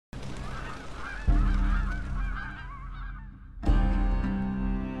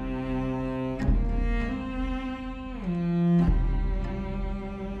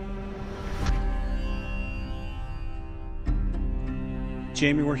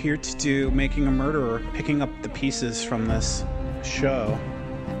Jamie, we're here to do Making a Murderer, picking up the pieces from this show.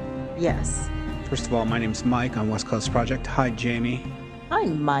 Yes. First of all, my name's Mike on West Coast Project. Hi, Jamie. Hi,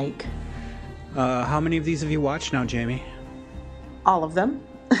 Mike. How many of these have you watched now, Jamie? All of them.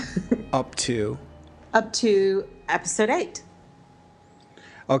 Up to episode 8.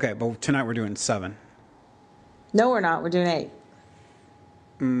 Okay, but tonight we're doing 7. No, we're not. We're doing 8.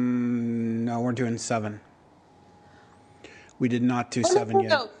 No, we're doing 7. We did not do 7 yet.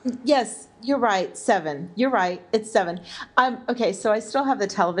 No. Yes, you're right. 7. You're right. It's 7. Okay, so I still have the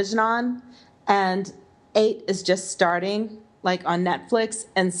television on, and 8 is just starting, like on Netflix,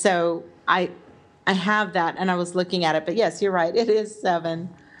 and so I have that, and I was looking at it. But yes, you're right. It is 7.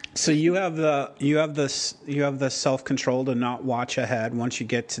 So you have the self-control to not watch ahead once you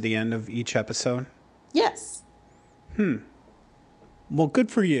get to the end of each episode? Yes. Well, good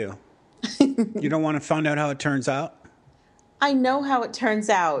for you. You don't want to find out how it turns out? I know how it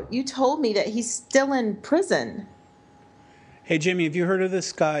turns out. You told me that he's still in prison. Hey, Jimmy, have you heard of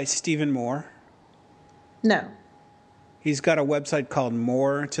this guy, Stephen Moore? No. He's got a website called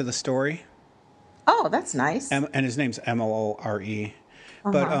More to the Story. Oh, that's nice. And his name's Moore.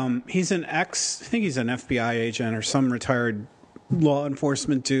 But he's I think he's an FBI agent or some retired law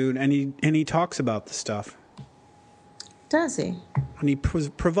enforcement dude, and he talks about the stuff. Does he? And he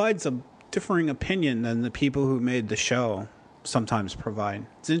provides a differing opinion than the people who made the show sometimes provide.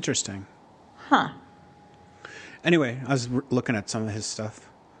 It's interesting. Huh. Anyway, I was looking at some of his stuff.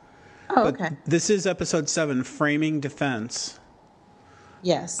 Oh, okay. This is episode 7, Framing Defense.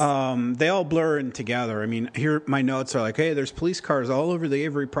 Yes. They all blur in together. I mean, here my notes are like, hey, there's police cars all over the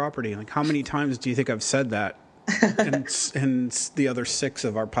Avery property. Like, how many times do you think I've said that in the other 6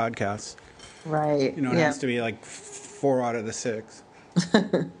 of our podcasts? Right. You know, it has to be like 4 out of the 6.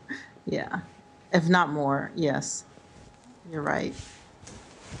 Yeah. If not more, yes. You're right.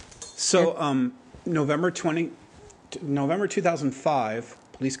 So, November 2005,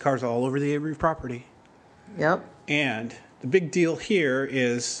 police cars all over the Avery property. Yep. And the big deal here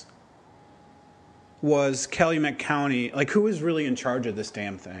was Calumet County, like, who was really in charge of this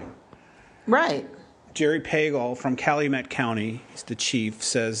damn thing? Right. Jerry Pagel from Calumet County, he's the chief,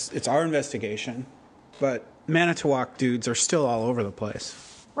 says it's our investigation, but Manitowoc dudes are still all over the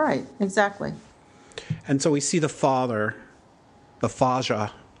place. Right, exactly. And so we see the father, the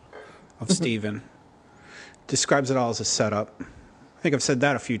Faja of Stephen, describes it all as a setup. I think I've said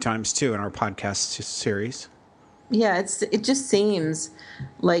that a few times, too, in our podcast series. Yeah, it just seems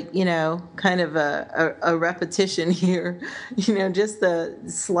like, kind of a repetition here. Just the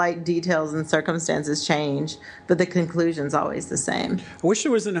slight details and circumstances change, but the conclusion's always the same. I wish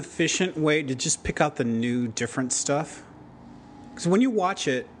there was an efficient way to just pick out the new, different stuff. Because when you watch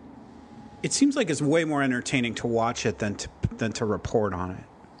it, it seems like it's way more entertaining to watch it than to report on it.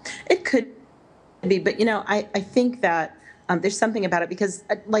 It could be, but, I think that there's something about it because,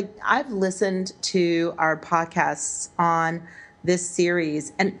 I've listened to our podcasts on this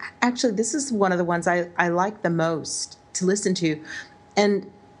series, and actually this is one of the ones I like the most to listen to.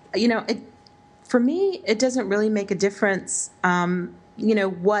 And, for me, it doesn't really make a difference,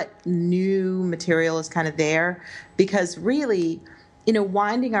 what new material is kind of there, because really,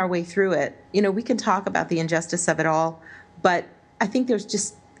 winding our way through it, we can talk about the injustice of it all, but I think there's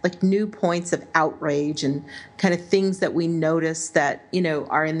just like new points of outrage and kind of things that we notice that,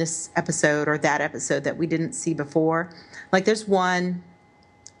 are in this episode or that episode that we didn't see before. Like there's one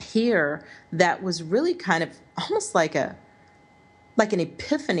here that was really kind of almost like an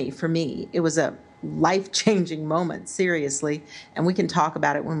epiphany for me. It was a life-changing moment, seriously, and we can talk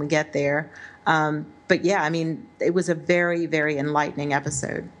about it when we get there. But yeah, I mean, it was a very, very enlightening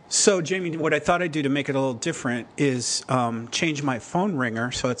episode. So, Jamie, what I thought I'd do to make it a little different is change my phone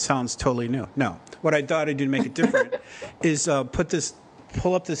ringer so it sounds totally new. No, what I thought I'd do to make it different is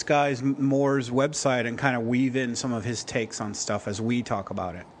pull up this guy's Moore's website and kind of weave in some of his takes on stuff as we talk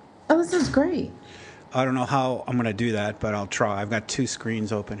about it. Oh, this is great. I don't know how I'm going to do that, but I'll try. I've got 2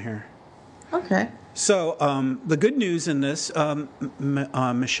 screens open here. Okay. So, the good news in this,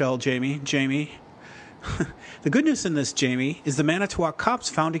 Michelle, Jamie, the good news in this, Jamie, is the Manitowoc cops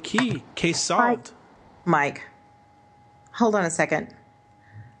found a key. Case solved. Mike, hold on a second.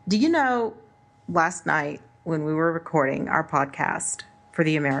 Do you know last night when we were recording our podcast for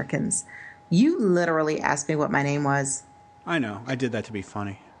the Americans, you literally asked me what my name was? I know. I did that to be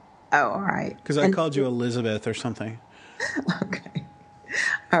funny. Oh, all right. Because I called you Elizabeth or something. Okay.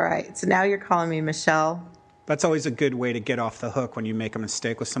 All right. So now you're calling me Michelle? That's always a good way to get off the hook when you make a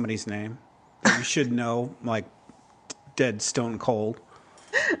mistake with somebody's name. That you should know, like, dead stone cold.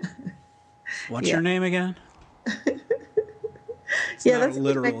 What's your name again? It's Yeah, not a that's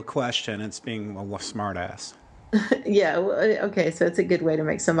literal question. It's being a smart ass. yeah. Well, okay, so it's a good way to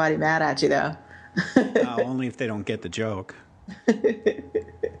make somebody mad at you, though. Only if they don't get the joke.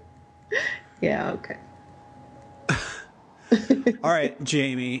 Yeah. Okay. All right,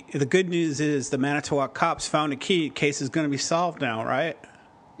 Jamie. The good news is the Manitowoc cops found a key. Case is going to be solved now, right?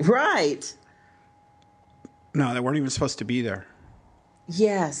 Right. No, they weren't even supposed to be there.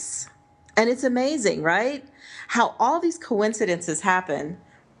 Yes. And it's amazing, right? How all these coincidences happen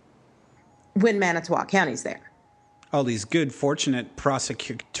when Manitowoc County's there. All these good, fortunate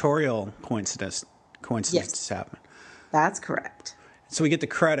prosecutorial coincidences happen. That's correct. So we get the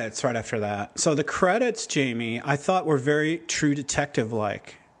credits right after that. So the credits, Jamie, I thought were very True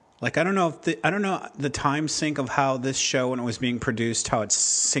Detective-like. Like I don't know the time sync of how this show when it was being produced, how it's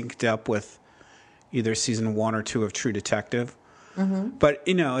synced up with either season 1 or 2 of True Detective. Mm-hmm. But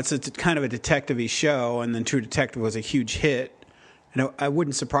it's a kind of a detective-y show, and then True Detective was a huge hit. And it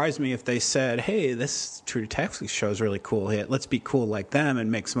wouldn't surprise me if they said, "Hey, this True Detective show is a really cool hit. Let's be cool like them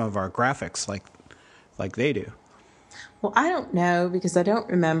and make some of our graphics like they do." Well, I don't know because I don't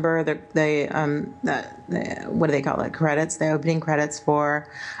remember the what do they call it? Credits, the opening credits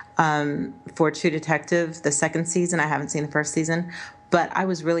for True Detective, the second season. I haven't seen the first season, but I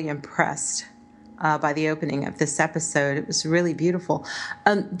was really impressed by the opening of this episode. It was really beautiful.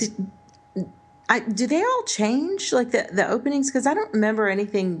 Do they all change like the openings? Because I don't remember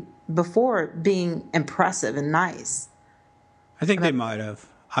anything before being impressive and nice. I think they might have.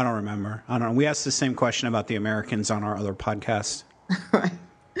 I don't remember. I don't know. We asked the same question about the Americans on our other podcast. Right.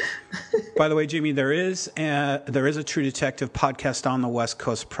 By the way, Jamie, there is a True Detective podcast on the West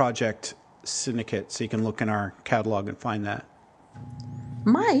Coast Project Syndicate, so you can look in our catalog and find that.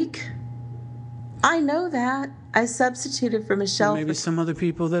 Mike, I know that. I substituted for Michelle. Well, maybe some other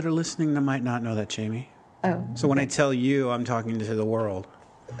people that are listening that might not know that, Jamie. Oh. So when I tell you, I'm talking to the world.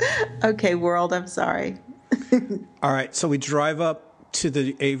 Okay, world, I'm sorry. All right, so we drive up to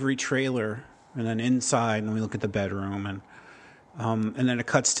the Avery trailer, and then inside, and we look at the bedroom, and then it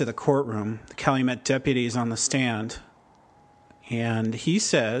cuts to the courtroom. The Calumet deputy is on the stand, and he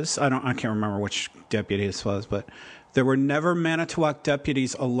says, I can't remember which deputy this was, but there were never Manitowoc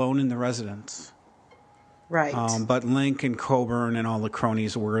deputies alone in the residence. Right. But Link and Coburn and all the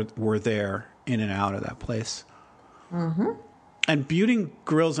cronies were there in and out of that place. Mm-hmm. And Buting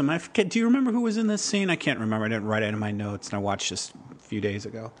grills him. I forget. Do you remember who was in this scene? I can't remember. I didn't write it in my notes, and I watched this a few days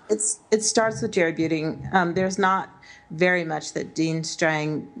ago. It starts with Jerry Buting. There's not very much that Dean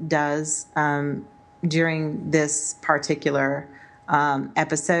Strang does during this particular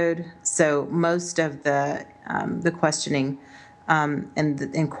episode. So most of the questioning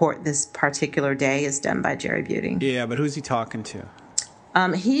in court this particular day is done by Jerry Buting. Yeah, but who's he talking to?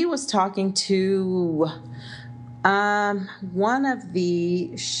 He was talking to one of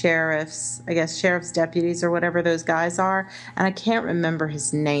the sheriff's deputies or whatever those guys are, and I can't remember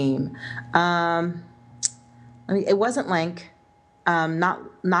his name. It wasn't Link,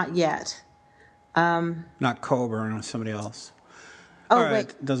 not yet. Not Coburn or somebody else. Oh, all right,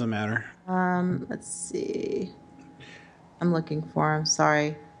 wait. Doesn't matter. Let's see. I'm looking for him.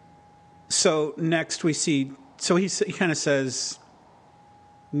 Sorry. So next we see. So he kind of says,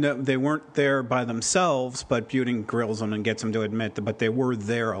 no, they weren't there by themselves, but Buting grills them and gets them to admit that, but they were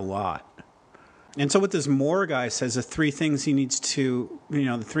there a lot. And so what this Moore guy says, the three things he needs to,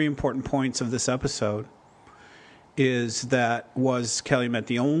 the three important points of this episode is that was Calumet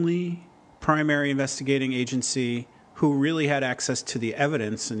the only primary investigating agency who really had access to the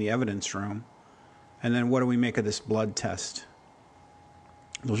evidence in the evidence room? And then what do we make of this blood test?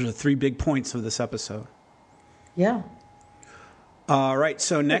 Those are the three big points of this episode. Yeah. All right,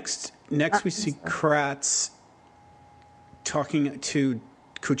 so next we see Kratz talking to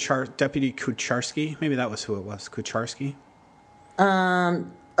Deputy Kucharski. Maybe that was who it was, Kucharski.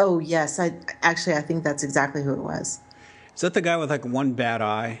 Oh, yes. I think that's exactly who it was. Is that the guy with like one bad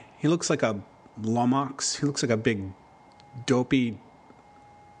eye? He looks like a lummox. He looks like a big, dopey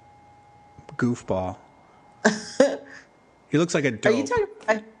goofball. He looks like a dope. Are you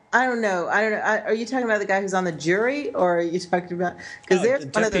talking? I don't know. Are you talking about the guy who's on the jury, or are you talking about there's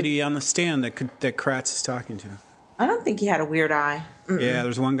the deputy on the stand that Kratz is talking to? I don't think he had a weird eye. Mm-mm. Yeah,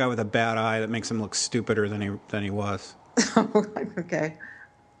 there's one guy with a bad eye that makes him look stupider than he was. Okay,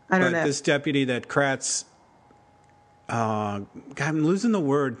 I don't know. This deputy that Kratz, God, I'm losing the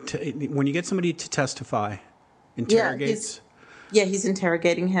word. When you get somebody to testify, interrogates. Yeah, he's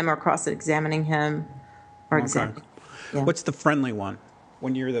interrogating him or cross-examining him, or examining. Yeah. What's the friendly one?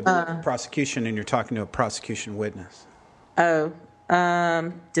 When you're the prosecution and you're talking to a prosecution witness. Oh,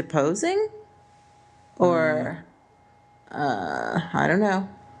 deposing? Or I don't know.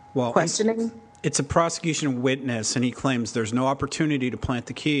 Well, Questioning? it's a prosecution witness, and he claims there's no opportunity to plant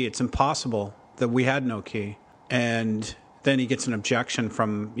the key. It's impossible that we had no key. And then he gets an objection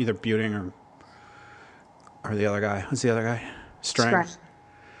from either Buting or the other guy. Who's the other guy? Strang.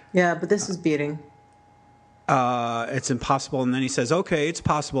 Yeah, but this was Buting. It's impossible. And then he says, okay, it's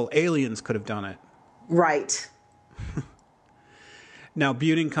possible. Aliens could have done it. Right. Now,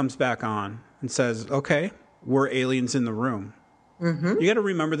 Buting comes back on and says, okay, we're aliens in the room. Mm-hmm. You got to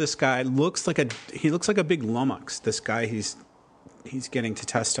remember, this guy looks like a big lummox. This guy he's getting to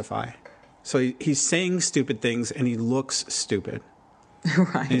testify. So he's saying stupid things, and he looks stupid.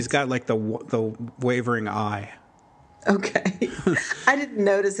 Right. And he's got like the wavering eye. Okay. I didn't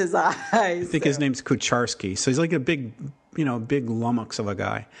notice his eyes. I think his name's Kucharski. So he's like a big lummox of a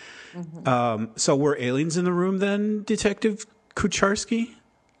guy. Mm-hmm. So were aliens in the room then, Detective Kucharski?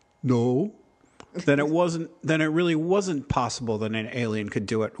 No. Then it really wasn't possible that an alien could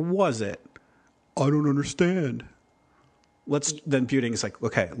do it, was it? I don't understand. Then Buting's like,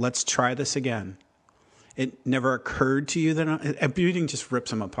 okay, let's try this again. It never occurred to you that... Buting just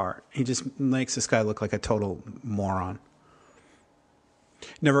rips him apart. He just makes this guy look like a total moron.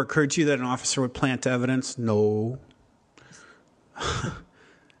 Never occurred to you that an officer would plant evidence? No.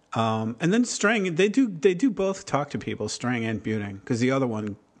 And then Strang, they do both talk to people, Strang and Buting, because the other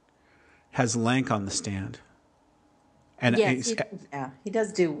one has Lank on the stand. And yes, he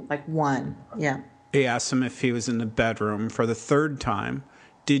does do like one. Yeah. He asks him if he was in the bedroom for the third time.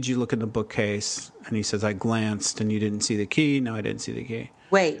 Did you look in the bookcase? And he says, I glanced and you didn't see the key. No, I didn't see the key.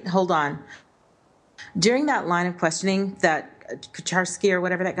 Wait, hold on. During that line of questioning, that Kucharski or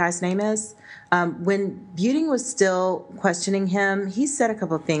whatever that guy's name is, when Buting was still questioning him, he said a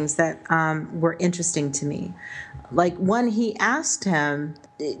couple of things that were interesting to me. Like, one, he asked him,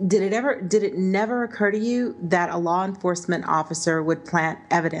 did it never occur to you that a law enforcement officer would plant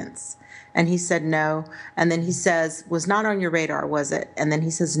evidence? And he said no. And then he says, was not on your radar, was it? And then he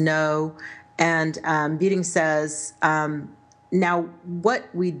says no. And Buting says, now what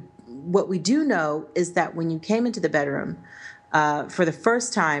we do know is that when you came into the bedroom for the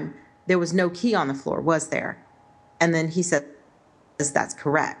first time, there was no key on the floor, was there? And then he says, that's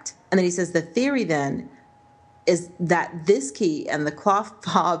correct. And then he says, the theory then is that this key and the cloth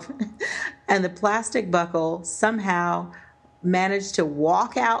fob and the plastic buckle somehow managed to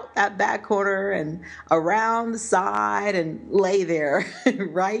walk out that back corner and around the side and lay there,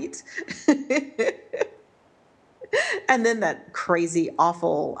 right? And then that crazy,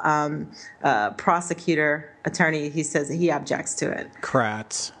 awful prosecutor attorney, he says he objects to it.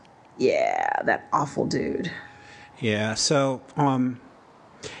 Kratz. Yeah, that awful dude. Yeah, so,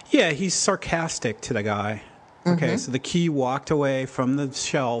 he's sarcastic to the guy. Okay, mm-hmm. So the key walked away from the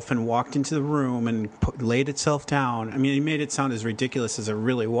shelf and walked into the room and laid itself down. I mean, he made it sound as ridiculous as it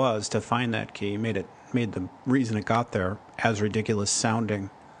really was to find that key. He made the reason it got there as ridiculous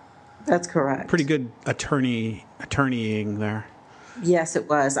sounding. That's correct. Pretty good attorneying there. Yes, it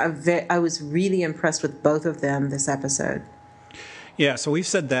was. I was really impressed with both of them this episode. Yeah, so we've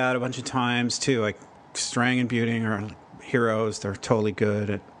said that a bunch of times too. Like, Strang and Buting are heroes. They're totally good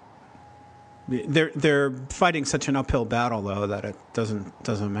at. They're fighting such an uphill battle, though, that it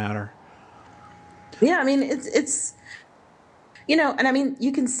doesn't matter. Yeah, I mean, it's and I mean,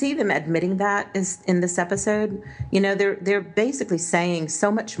 you can see them admitting that is in this episode. They're basically saying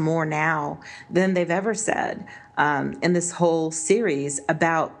so much more now than they've ever said in this whole series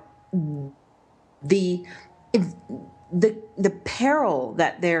about the peril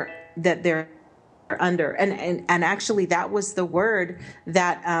that they're under, and actually that was the word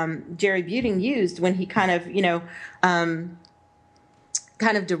that Jerry Buting used when he kind of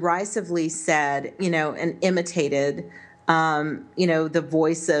derisively said, and imitated the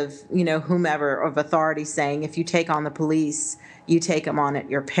voice of whomever of authority, saying, if you take on the police, you take them on at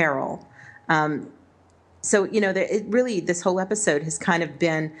your peril. So it really, this whole episode has kind of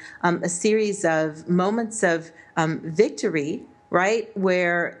been a series of moments of victory, right,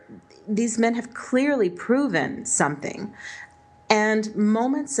 where these men have clearly proven something, and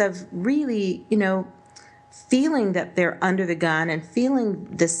moments of really, feeling that they're under the gun and feeling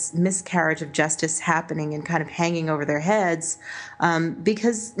this miscarriage of justice happening and kind of hanging over their heads,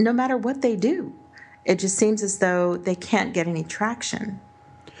 because no matter what they do, it just seems as though they can't get any traction.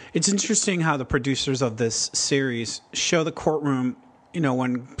 It's interesting how the producers of this series show the courtroom.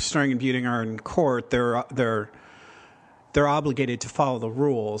 When Strang and Buting are in court, they're obligated to follow the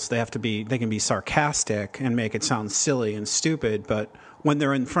rules. They can be sarcastic and make it sound silly and stupid, but when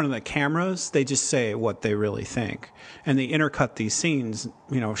they're in front of the cameras, they just say what they really think. And they intercut these scenes,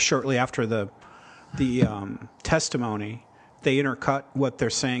 shortly after the the testimony, they intercut what they're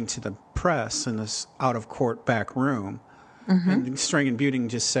saying to the press in this out-of-court back room. And Strang and Buting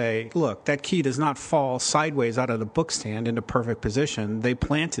just say, look, that key does not fall sideways out of the book stand into perfect position. They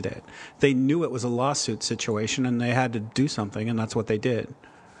planted it. They knew it was a lawsuit situation, and they had to do something, and that's what they did.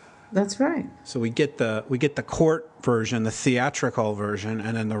 That's right. So we get the court version, the theatrical version,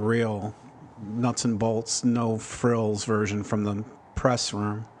 and then the real nuts and bolts, no frills version from the press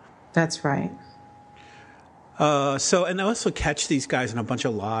room. That's right. And they also catch these guys in a bunch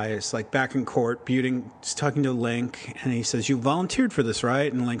of lies. Like back in court, Buting's talking to Link, and he says, "You volunteered for this,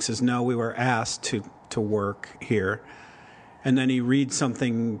 right?" And Link says, "No, we were asked to work here." And then he reads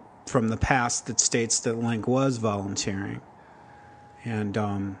something from the past that states that Link was volunteering. And I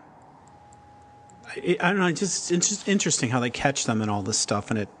don't know. It's just interesting how they catch them in all this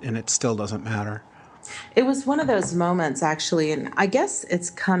stuff, and it still doesn't matter. It was one of those moments, actually, and I guess it's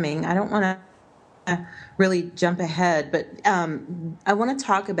coming. I don't want to really jump ahead, but I want to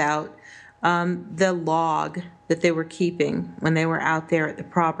talk about the log that they were keeping when they were out there at the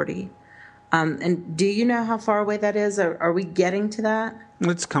property. And do you know how far away that is? Are we getting to that?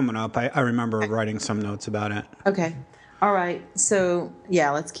 It's coming up. I remember writing some notes about it. Okay. All right. So,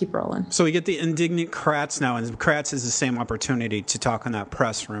 yeah, let's keep rolling. So we get the indignant Kratz now, and Kratz has the same opportunity to talk in that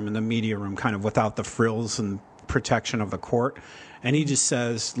press room and the media room, kind of without the frills and protection of the court. And he just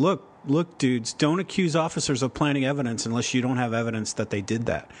says, look, dudes, don't accuse officers of planting evidence unless you don't have evidence that they did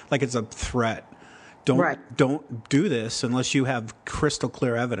that. Like it's a threat. Don't do this unless you have crystal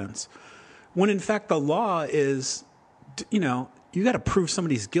clear evidence. When in fact the law is, you got to prove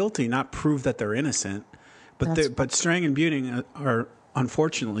somebody's guilty, not prove that they're innocent. But Strang and Buting are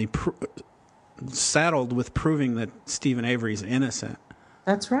unfortunately saddled with proving that Stephen Avery's innocent.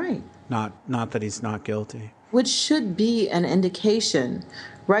 That's right. Not that he's not guilty. Which should be an indication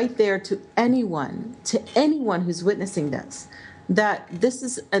right there to anyone who's witnessing this, that this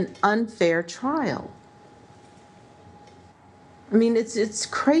is an unfair trial. I mean, it's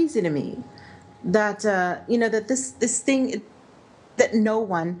crazy to me that that this thing, that no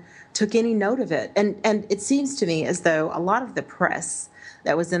one took any note of it, and it seems to me as though a lot of the press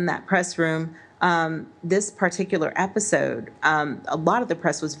that was in that press room, this particular episode, a lot of the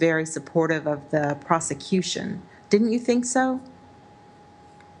press was very supportive of the prosecution. Didn't you think so?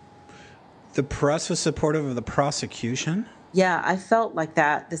 The press was supportive of the prosecution? Yeah, I felt like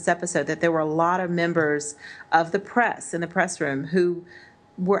that this episode, that there were a lot of members of the press in the press room who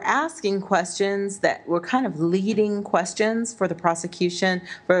were asking questions that were kind of leading questions for the prosecution,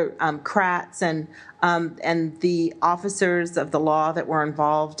 for Kratz and the officers of the law that were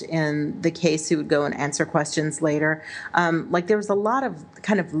involved in the case who would go and answer questions later. Like there was a lot of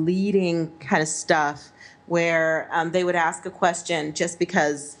kind of leading kind of stuff where they would ask a question just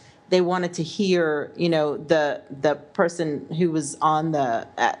because they wanted to hear, the person who was on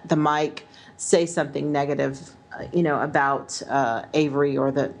the mic say something negative, about Avery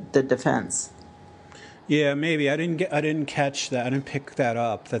or the defense. Yeah, maybe I didn't catch that. I didn't pick that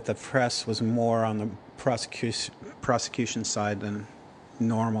up. That the press was more on the prosecution side than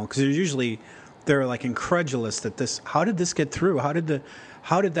normal, because they're like incredulous that this. How did this get through? How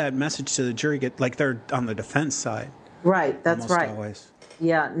did that message to the jury get? Like they're on the defense side. Right. That's almost right. Always.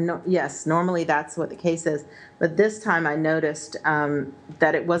 Yeah. No. Yes. Normally that's what the case is, but this time I noticed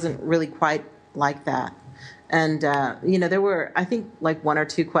that it wasn't really quite like that. And, there were, I think, like one or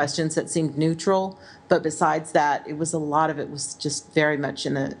two questions that seemed neutral. But besides that, a lot of it was just very much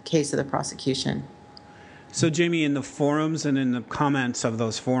in the case of the prosecution. So, Jamie, in the forums and in the comments of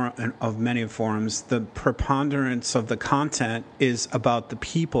those of many forums, the preponderance of the content is about the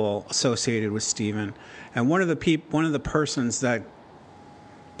people associated with Stephen. And one of the persons that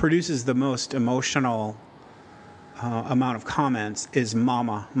produces the most emotional amount of comments is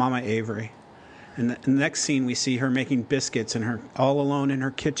Mama Avery. And the next scene, we see her making biscuits all alone in her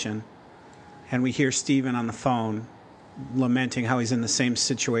kitchen. And we hear Stephen on the phone lamenting how he's in the same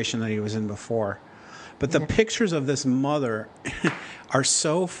situation that he was in before. But the pictures of this mother are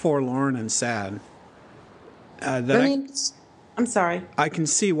so forlorn and sad that I'm sorry. I can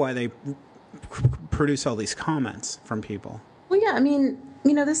see why they produce all these comments from people. Well, yeah, I mean,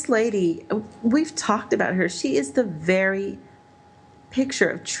 this lady, we've talked about her. She is the very picture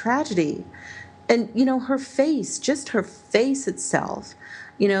of tragedy. And, her face, just her face itself,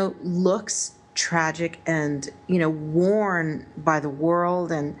 looks tragic and, worn by the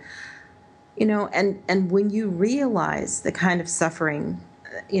world. And, and when you realize the kind of suffering,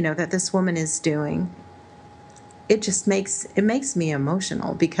 that this woman is doing, it makes me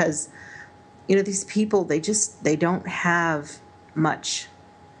emotional because, these people, they don't have much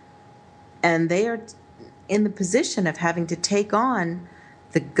and they are in the position of having to take on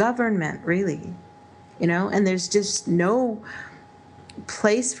the government, really, and there's just no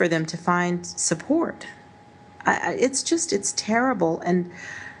place for them to find support. It's terrible. And,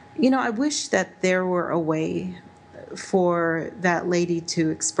 I wish that there were a way for that lady to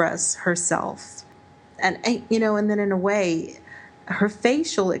express herself. And, and then in a way, her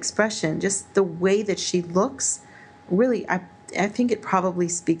facial expression, just the way that she looks, really, I think it probably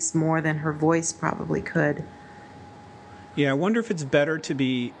speaks more than her voice probably could. Yeah, I wonder if it's better to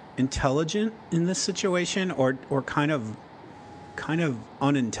be intelligent in this situation or kind of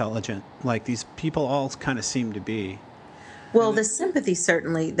unintelligent, like these people all kind of seem to be. Well, the sympathy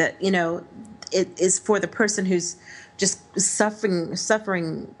certainly that, it is for the person who's just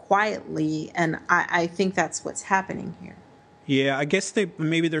suffering quietly, and I think that's what's happening here. Yeah, I guess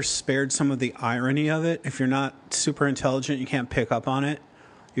maybe they're spared some of the irony of it. If you're not super intelligent, you can't pick up on it.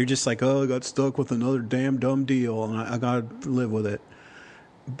 You're just like, oh, I got stuck with another damn dumb deal, and I got to live with it.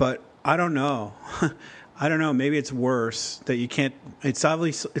 But I don't know. I don't know. Maybe it's worse that you can't.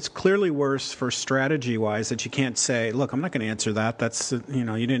 It's clearly worse for strategy wise that you can't say, look, I'm not going to answer that. That's,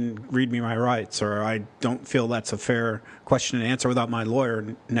 you didn't read me my rights, or I don't feel that's a fair question to answer without my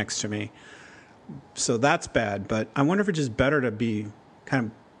lawyer next to me. So that's bad. But I wonder if it's just better to be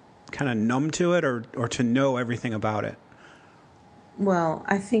kind of numb to it or to know everything about it. Well,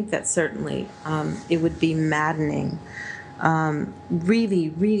 I think that certainly it would be maddening. Really,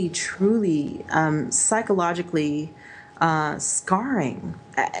 really, truly psychologically scarring,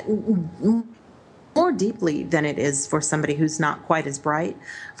 more deeply than it is for somebody who's not quite as bright,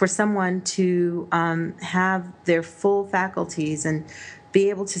 for someone to have their full faculties and be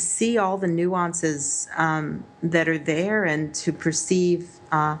able to see all the nuances that are there and to perceive,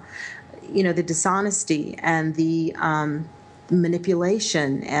 the dishonesty and the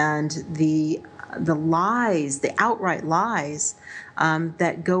manipulation and the lies, the outright lies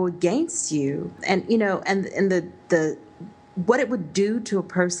that go against you, and and the what it would do to a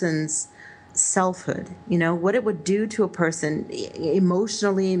person's selfhood, what it would do to a person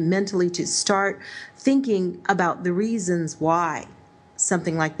emotionally, mentally, to start thinking about the reasons why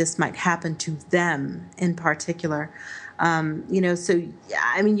something like this might happen to them in particular. So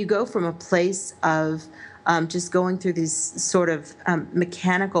you go from a place of just going through these sort of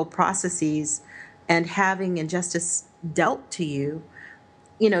mechanical processes and having injustice dealt to you,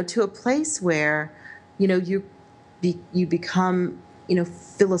 to a place where, you become,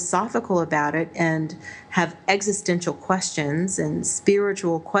 philosophical about it and have existential questions and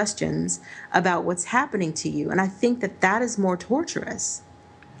spiritual questions about what's happening to you. And I think that is more torturous.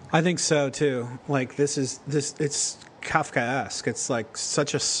 I think so too. Like it's Kafkaesque. It's like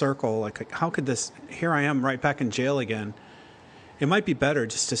such a circle. Like how could this? Here I am, right back in jail again. It might be better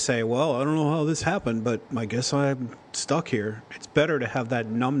just to say, well, I don't know how this happened, but I guess I'm stuck here. It's better to have that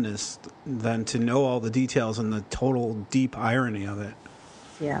numbness than to know all the details and the total deep irony of it.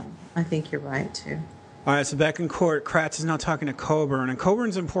 Yeah, I think you're right too. All right, so back in court, Kratz is now talking to Coburn, and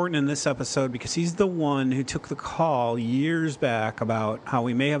Coburn's important in this episode because he's the one who took the call years back about how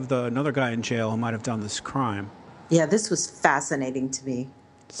we may have another guy in jail who might have done this crime. Yeah, this was fascinating to me.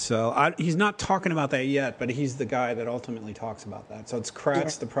 So he's not talking about that yet, but he's the guy that ultimately talks about that. So it's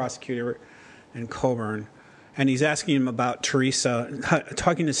Kratz, the prosecutor, and Coburn. And he's asking him about Teresa,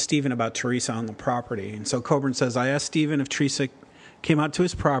 talking to Stephen about Teresa on the property. And so Coburn says, I asked Stephen if Teresa came out to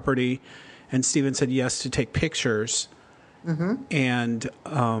his property, and Stephen said yes to take pictures. Mm-hmm. And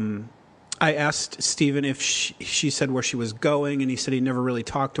I asked Stephen if she said where she was going, and he said he never really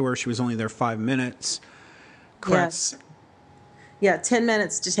talked to her. She was only there 5 minutes. Kratz... Yes. Yeah, 10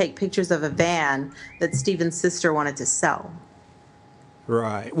 minutes to take pictures of a van that Stephen's sister wanted to sell.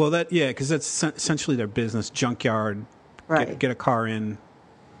 Right. Well, because that's essentially their business, junkyard, right. Get a car in,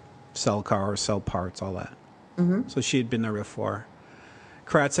 sell a car, sell parts, all that. Mm-hmm. So she had been there before.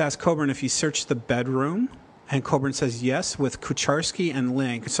 Kratz asked Coburn if he searched the bedroom, and Coburn says yes, with Kucharski and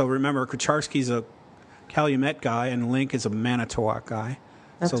Link. So remember, Kucharski's a Calumet guy, and Link is a Manitowoc guy.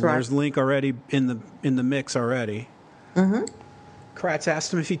 That's so right. There's Link already in the mix already. Mm-hmm. Kratz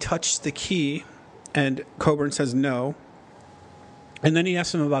asked him if he touched the key, and Coburn says no. And then he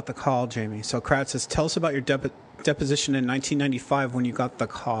asked him about the call, Jamie. So Kratz says, tell us about your deposition in 1995 when you got the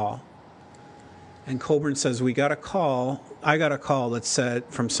call. And Coburn says, I got a call that said,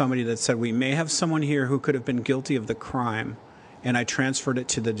 from somebody that said, we may have someone here who could have been guilty of the crime, and I transferred it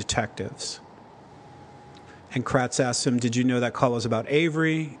to the detectives. And Kratz asked him, did you know that call was about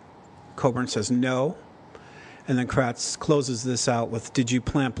Avery? Coburn says no. And then Kratz closes this out with, did you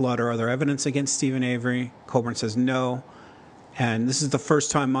plant blood or other evidence against Stephen Avery? Coburn says no. And this is the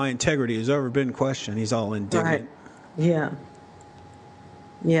first time my integrity has ever been questioned. He's all indignant. Right. Yeah.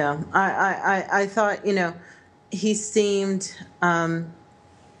 Yeah. I thought, he seemed,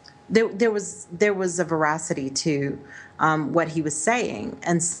 there was a veracity to what he was saying.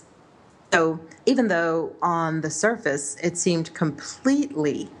 And so even though on the surface it seemed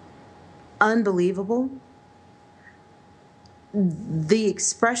completely unbelievable, the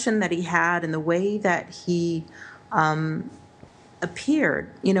expression that he had and the way that he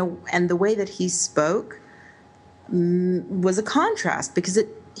appeared, and the way that he spoke was a contrast, because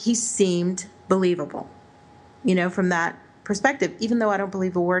he seemed believable, from that perspective, even though I don't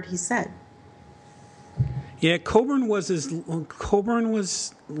believe a word he said. Yeah, Coburn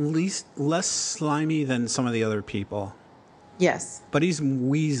was less slimy than some of the other people. Yes. But he's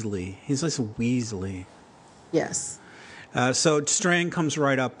Weasley. He's less Weasley. Yes. So Strang comes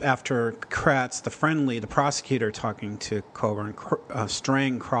right up after Kratz, the prosecutor, talking to Coburn.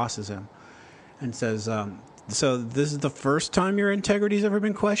 Strang crosses him and says, so this is the first time your integrity's ever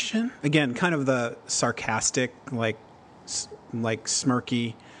been questioned? Again, kind of the sarcastic, like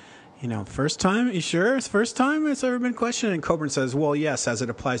smirky, first time? You sure it's the first time it's ever been questioned? And Coburn says, well, yes, as it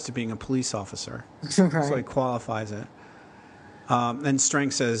applies to being a police officer. Right. So he qualifies it. And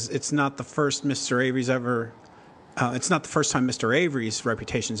Strang says, it's not the first Mr. Avery's ever... it's not the first time Mr. Avery's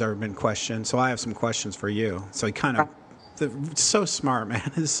reputation's ever been questioned, so I have some questions for you. So he kind of... so smart,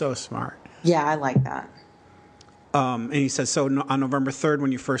 man. It's so smart. Yeah, I like that. And he says, so on November 3rd,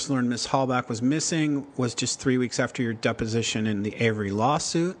 when you first learned Miss Hallback was missing, was just 3 weeks after your deposition in the Avery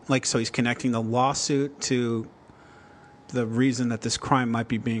lawsuit? So he's connecting the lawsuit to the reason that this crime might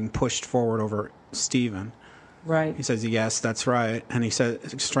be being pushed forward over Stephen. Right. He says, yes, that's right. And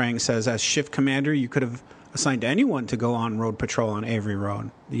Strang says, as shift commander, you could have assigned anyone to go on road patrol on Avery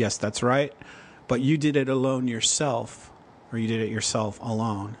Road. Yes, that's right. But you did it alone yourself, or you did it yourself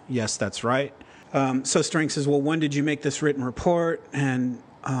alone. Yes, that's right. So Strang says, well, when did you make this written report? And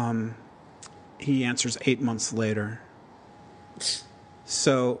he answers 8 months later.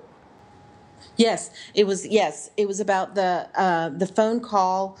 So... Yes, it was about the phone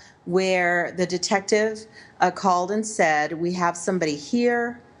call where the detective called and said, we have somebody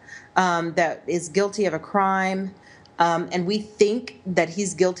here that is guilty of a crime, and we think that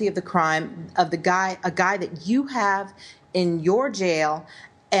he's guilty of the crime of a guy that you have in your jail,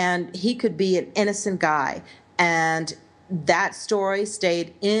 and he could be an innocent guy. And that story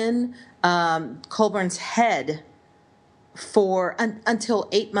stayed in Colburn's head for until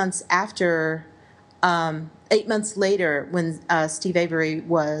 8 months after, 8 months later, when Steve Avery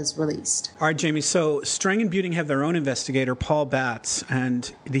was released. All right, Jamie. So Strang and Buting have their own investigator, Paul Batts, and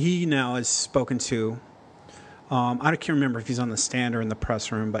he now is spoken to. I can't remember if he's on the stand or in the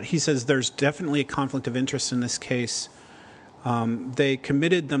press room, but he says there's definitely a conflict of interest in this case. They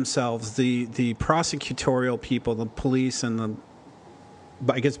committed themselves, the prosecutorial people, the police, and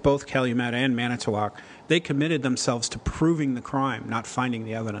I guess both Calumet and Manitowoc, they committed themselves to proving the crime, not finding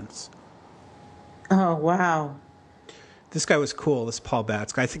the evidence. Oh, wow. This guy was cool, this Paul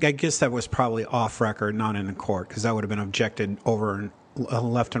Batts guy. I guess that was probably off record, not in the court, because that would have been objected over and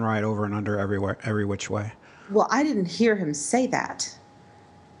left and right, over and under, everywhere, every which way. Well, I didn't hear him say that.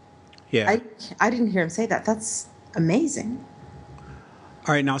 Yeah. I didn't hear him say that. That's amazing.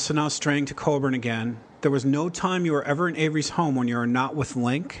 All right, now Strang to Coburn again. There was no time you were ever in Avery's home when you were not with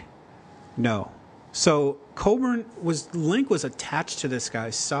Link? No. So Link was attached to this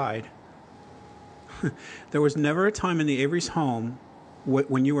guy's side. There was never a time in the Avery's home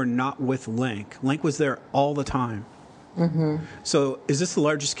when you were not with Link. Link was there all the time. Mm-hmm. So is this the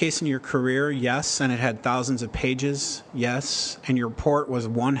largest case in your career? Yes. And it had thousands of pages? Yes. And your report was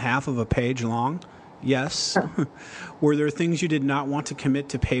 1/2 of a page long? Yes. Were there things you did not want to commit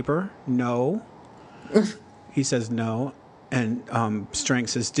to paper? No. He says no. And Strang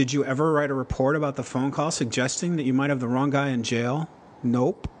says, did you ever write a report about the phone call suggesting that you might have the wrong guy in jail?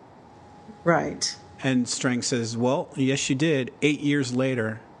 Nope. Right. And Strang says, well, yes, you did. 8 years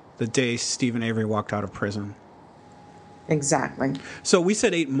later, the day Stephen Avery walked out of prison. Exactly. So we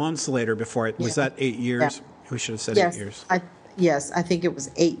said 8 months later before. Was that 8 years? Yeah. We should have said 8 years. Yes, I think it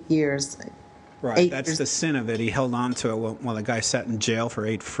was 8 years. Right. That's the sin of it. He held on to it while the guy sat in jail for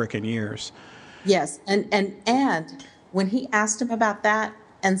 8 frickin' years. Yes. And when he asked him about that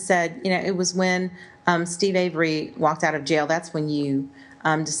and said, it was when Steve Avery walked out of jail, that's when you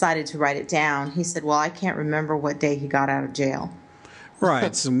decided to write it down. He said, well, I can't remember what day he got out of jail. Right.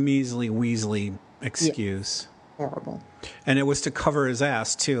 It's a measly, weaselly excuse. Yeah. Horrible. And it was to cover his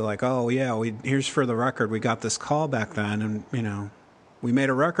ass, too. Like, oh, yeah, here's for the record. We got this call back then, and, we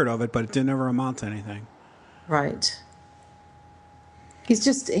made a record of it, but it didn't ever amount to anything. Right.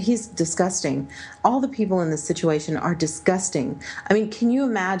 He's disgusting. All the people in this situation are disgusting. I mean, can you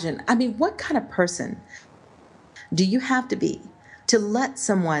imagine? I mean, what kind of person do you have to be to let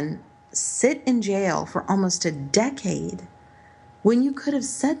someone sit in jail for almost a decade when you could have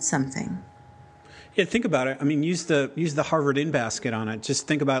said something? Yeah, think about it. I mean, use the Harvard in basket on it. Just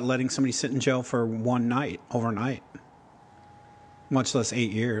think about letting somebody sit in jail for one night, overnight, much less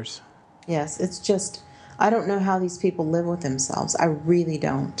 8 years. Yes, it's just, I don't know how these people live with themselves. I really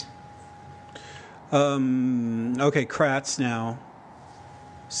don't. Okay, Kratz now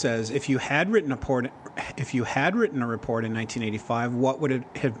says, if you had written a report in 1985, what would it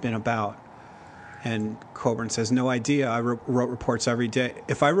have been about? And Coburn says, no idea. I wrote reports every day.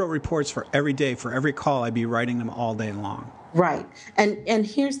 If I wrote reports for every day, for every call, I'd be writing them all day long. Right. And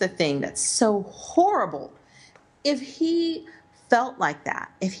here's the thing that's so horrible. If he felt like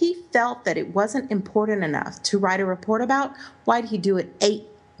that, if he felt that it wasn't important enough to write a report about, why'd he do it 8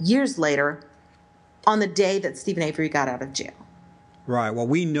 years later on the day that Stephen Avery got out of jail? Right. Well,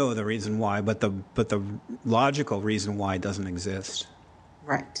 we know the reason why, but the logical reason why doesn't exist.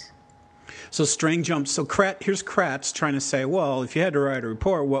 Right. So Strang jumps. So here's Kratz trying to say, well, if you had to write a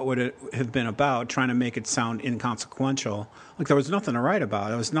report, what would it have been about? Trying to make it sound inconsequential. Like there was nothing to write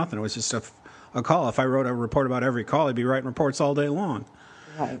about. It was nothing. It was just a call. If I wrote a report about every call, I'd be writing reports all day long.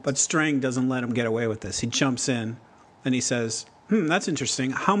 Right. But Strang doesn't let him get away with this. He jumps in and he says, that's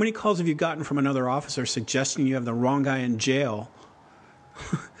interesting. How many calls have you gotten from another officer suggesting you have the wrong guy in jail?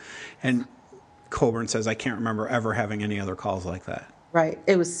 And Coburn says, I can't remember ever having any other calls like that. Right.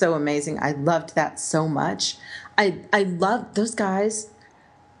 It was so amazing. I loved that so much. I love those guys.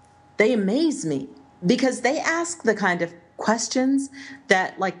 They amaze me because they ask the kind of questions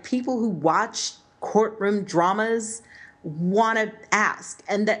that like people who watch courtroom dramas want to ask,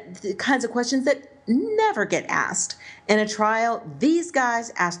 and that the kinds of questions that never get asked in a trial. These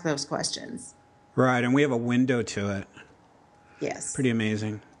guys ask those questions. Right. And we have a window to it. Yes. Pretty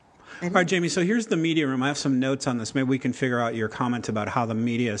amazing. All right, Jamie, so here's the media room. I have some notes on this. Maybe we can figure out your comment about how the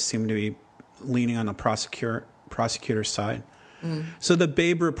media seem to be leaning on the prosecutor's side. So the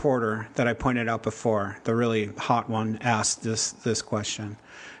Babe reporter that I pointed out before, the really hot one, asked this question.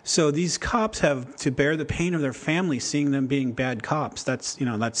 So these cops have to bear the pain of their family seeing them being bad cops.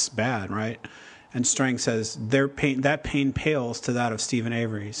 That's bad, right? And Strang says that pain pales to that of Stephen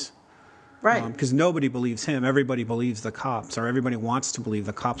Avery's. Right. Because nobody believes him. Everybody believes the cops, or everybody wants to believe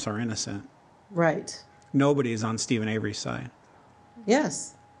the cops are innocent. Right. Nobody is on Stephen Avery's side.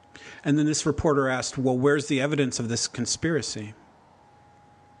 Yes. And then this reporter asked, well, where's the evidence of this conspiracy?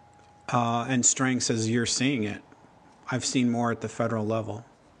 And Strang says, you're seeing it. I've seen more at the federal level.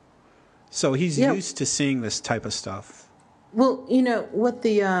 So he's used to seeing this type of stuff. Well, you know, what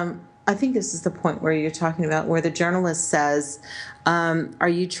I think this is the point where you're talking about where the journalist says, are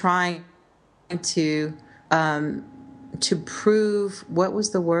you trying to prove, what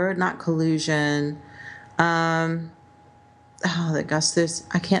was the word? Not collusion. I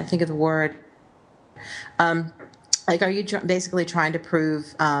can't think of the word. Like, are you basically trying to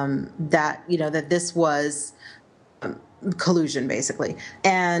prove that, that this was collusion, basically?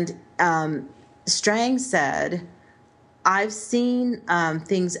 And Strang said, I've seen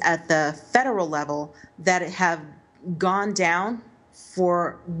things at the federal level that have gone down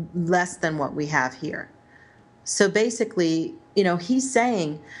for less than what we have here. So basically, he's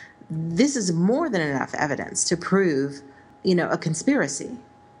saying this is more than enough evidence to prove, a conspiracy.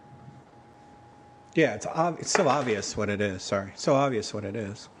 Yeah, it's so obvious what it is. So obvious what it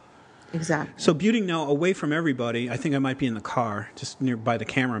is. Exactly. So Buting now, away from everybody, I think I might be in the car, just nearby the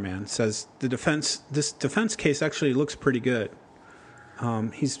cameraman, says this defense case actually looks pretty good.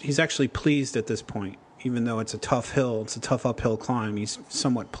 He's actually pleased at this point, even though it's a tough uphill climb. He's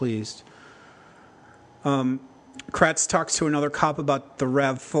somewhat pleased. Kratz talks to another cop about the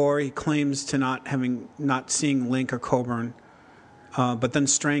RAV4. He claims to not seeing Link or Coburn. But then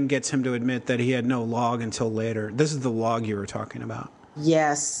Strang gets him to admit that he had no log until later. This is the log you were talking about.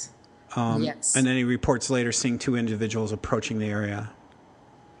 Yes. Yes. And then he reports later seeing two individuals approaching the area.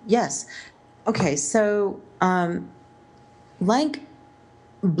 Yes. Okay, so Lank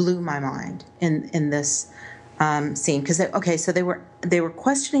blew my mind in this scene because so they were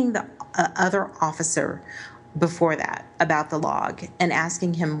questioning the other officer before that about the log and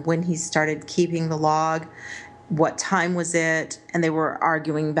asking him when he started keeping the log, what time was it, and they were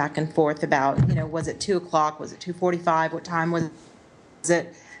arguing back and forth about, was it 2:00, was it 2:45, what time was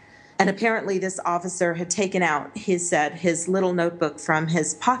it? And apparently this officer had taken out, he said, his little notebook from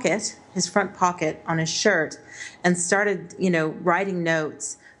his pocket, his front pocket on his shirt, and started, writing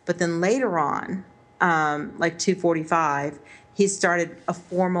notes. But then later on, like 2:45, he started a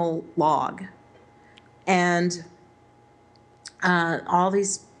formal log. And all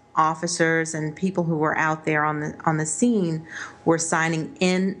these officers and people who were out there on the scene were signing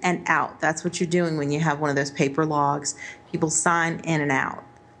in and out. That's what you're doing when you have one of those paper logs. People sign in and out.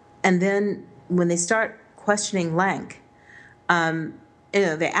 And then when they start questioning Lenk,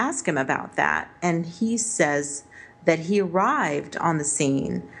 they ask him about that, and he says that he arrived on the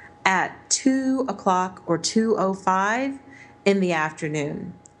scene at 2 o'clock or 2:05 in the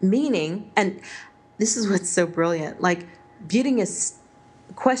afternoon, meaning, and this is what's so brilliant, like Buting is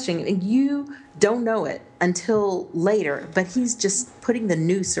questioning, and you don't know it until later, but he's just putting the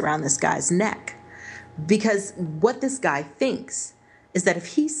noose around this guy's neck, because what this guy thinks is that if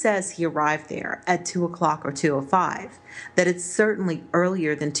he says he arrived there at 2 o'clock or 2:05, that it's certainly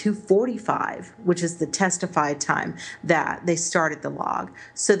earlier than 2:45, which is the testified time that they started the log.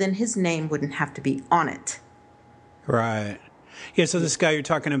 So then his name wouldn't have to be on it. Right. Yeah, so this guy you're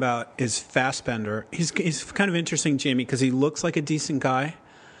talking about is Fassbender. He's kind of interesting, Jamie, because he looks like a decent guy.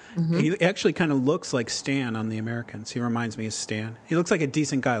 Mm-hmm. He actually kind of looks like Stan on The Americans. He reminds me of Stan. He looks like a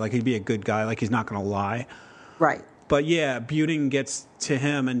decent guy, like he'd be a good guy, like he's not going to lie. Right. But yeah, Buting gets to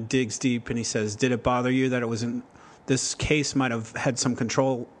him and digs deep, and he says, did it bother you that it was in this case might have had some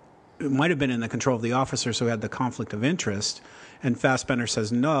control, it might have been in the control of the officers who had the conflict of interest? And Fassbender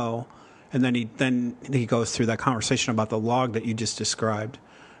says no, and then he goes through that conversation about the log that you just described.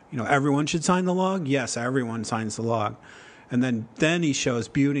 You know, everyone should sign the log? Yes, everyone signs the log. And then he shows,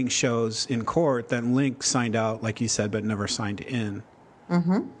 Buting shows in court that Lenk signed out, like you said, but never signed in.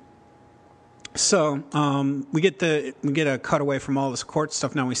 Mm-hmm. So we get a cutaway from all this court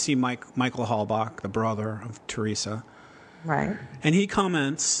stuff. Now we see Michael Halbach, the brother of Teresa. Right. And he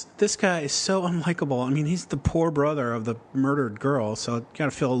comments, this guy is so unlikable. I mean, he's the poor brother of the murdered girl, so you got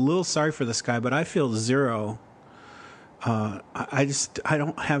to feel a little sorry for this guy, but I feel zero. I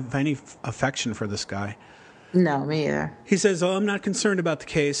don't have any affection for this guy. No, me either. He says, I'm not concerned about the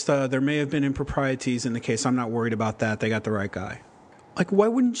case. There may have been improprieties in the case. I'm not worried about that. They got the right guy. Like, why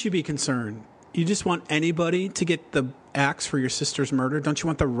wouldn't you be concerned? You just want anybody to get the axe for your sister's murder? Don't you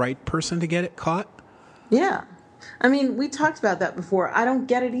want the right person to get it caught? Yeah. I mean, we talked about that before. I don't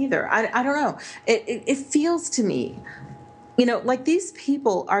get it either. I don't know. It feels to me, like these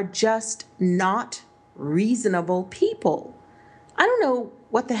people are just not reasonable people. I don't know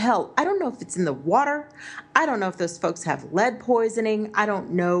what the hell. I don't know if it's in the water. I don't know if those folks have lead poisoning. I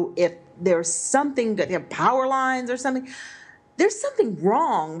don't know if there's something, they have power lines or something. There's something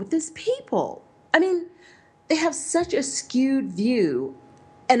wrong with these people. I mean, they have such a skewed view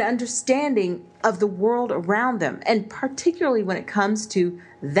and understanding of the world around them, and particularly when it comes to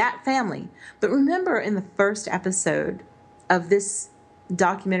that family. But remember, in the first episode of this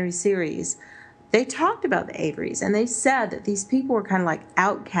documentary series, they talked about the Averys, and they said that these people were kind of like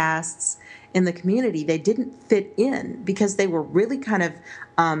outcasts in the community. They didn't fit in because they were really kind of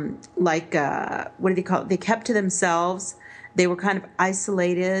what do they call it? They kept to themselves. They were kind of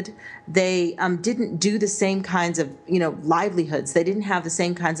isolated. They didn't do the same kinds of, livelihoods. They didn't have the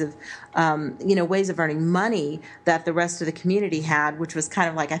same kinds of, ways of earning money that the rest of the community had, which was kind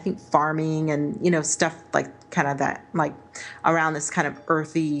of like, I think, farming and, stuff like kind of that, like around this kind of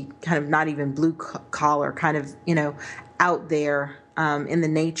earthy, kind of not even blue collar kind of, out there in the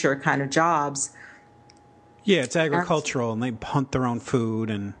nature kind of jobs. Yeah, it's agricultural, and they hunt their own food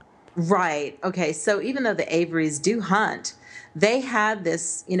and... Right. Okay. So even though the Averys do hunt, they had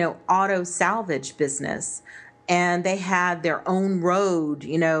this, auto salvage business, and they had their own road,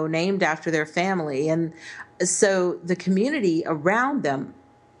 named after their family. And so the community around them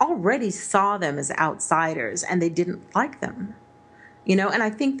already saw them as outsiders, and they didn't like them, and I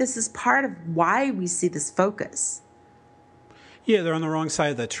think this is part of why we see this focus. Yeah, they're on the wrong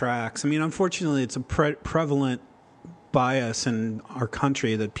side of the tracks. I mean, unfortunately, it's a prevalent bias in our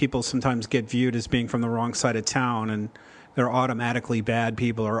country that people sometimes get viewed as being from the wrong side of town, and they're automatically bad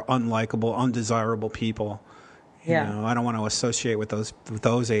people or unlikable, undesirable people. Yeah. I don't want to associate with those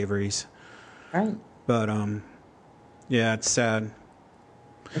Averys. Right. But yeah, it's sad.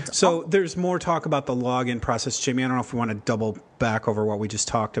 So there's more talk about the login process, Jimmy. I don't know if we want to double back over what we just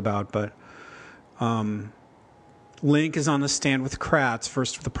talked about, but Lenk is on the stand with Kratz,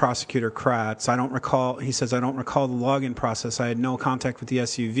 first with the prosecutor, Kratz. He says, I don't recall the login process. I had no contact with the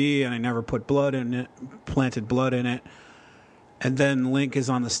SUV, and I never put blood in it, planted blood in it. And then Lenk is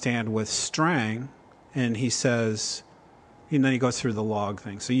on the stand with Strang, and he says, and then he goes through the log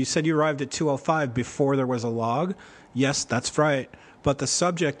thing. So you said you arrived at 2:05 before there was a log? Yes, that's right. But the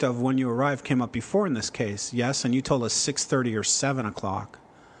subject of when you arrived came up before in this case. Yes, and you told us 6:30 or 7 o'clock.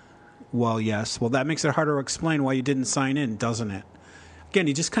 Well, yes. Well, that makes it harder to explain why you didn't sign in, doesn't it? Again,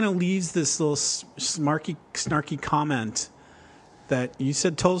 he just kind of leaves this little snarky comment that you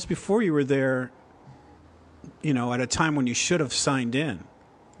told us before you were there, at a time when you should have signed in.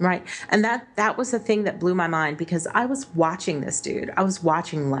 Right. And that was the thing that blew my mind, because I was watching this dude. I was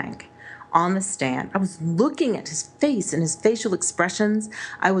watching Lank on the stand. I was looking at his face and his facial expressions.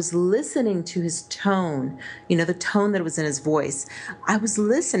 I was listening to his tone, the tone that was in his voice. I was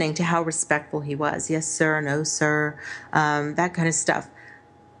listening to how respectful he was. Yes, sir. No, sir. That kind of stuff.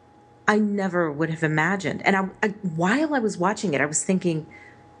 I never would have imagined. And while I was watching it, I was thinking,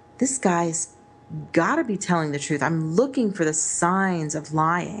 this guy's got to be telling the truth. I'm looking for the signs of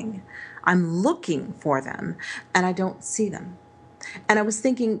lying. I'm looking for them, and I don't see them. And I was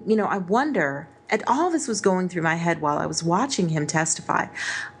thinking, I wonder, and all this was going through my head while I was watching him testify.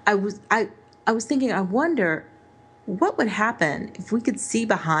 I was thinking, I wonder what would happen if we could see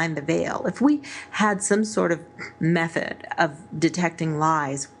behind the veil. If we had some sort of method of detecting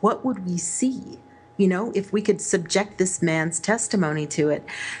lies, what would we see? If we could subject this man's testimony to it.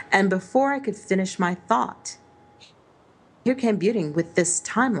 And before I could finish my thought, here came Buting with this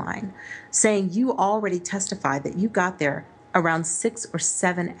timeline saying, you already testified that you got there around 6 or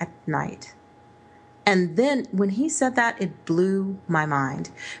 7 at night. And then when he said that, it blew my mind,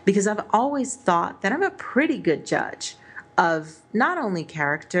 because I've always thought that I'm a pretty good judge of not only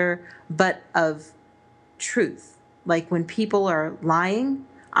character, but of truth. Like when people are lying,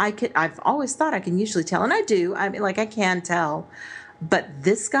 I've always thought I can usually tell, and I do. I mean, I can tell, but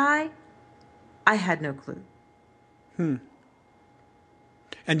this guy, I had no clue. And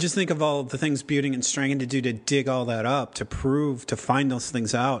just think of all of the things Buting and Strang had to do to dig all that up, to find those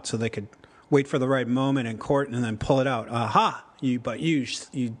things out, so they could wait for the right moment in court and then pull it out. Aha! You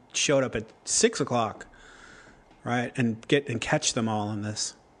showed up at 6 o'clock, right? And catch them all in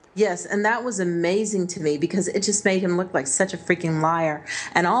this. Yes, and that was amazing to me, because it just made him look like such a freaking liar.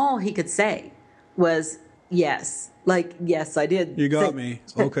 And all he could say was, yes. Yes, I did. You got me.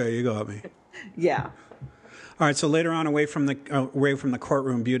 Okay, you got me. Yeah. All right, so later on, away from the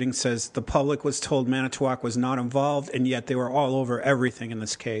courtroom, Buting says the public was told Manitowoc was not involved, and yet they were all over everything in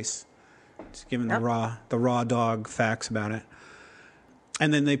this case. Just giving the raw dog facts about it.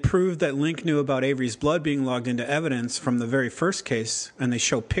 And then they proved that Link knew about Avery's blood being logged into evidence from the very first case, and they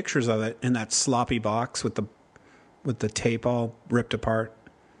show pictures of it in that sloppy box with the tape all ripped apart.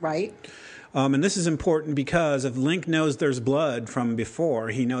 Right. And this is important because if Link knows there's blood from before,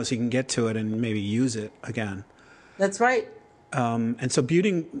 he knows he can get to it and maybe use it again. That's right. And so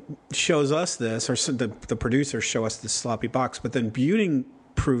Buting shows us this, or the producers show us this sloppy box, but then Buting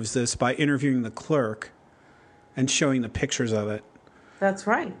proves this by interviewing the clerk and showing the pictures of it. That's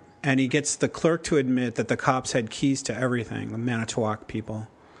right. And he gets the clerk to admit that the cops had keys to everything, the Manitowoc people.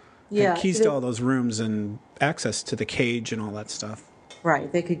 Yeah. Had keys to all those rooms and access to the cage and all that stuff.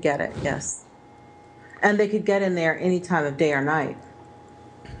 Right. They could get it, yes. And they could get in there any time of day or night.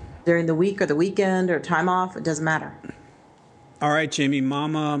 During the week or the weekend or time off, it doesn't matter. All right, Jamie,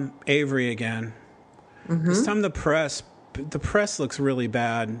 Mama Avery again. Mm-hmm. This time the press looks really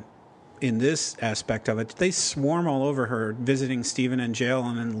bad in this aspect of it. They swarm all over her, visiting Stephen in jail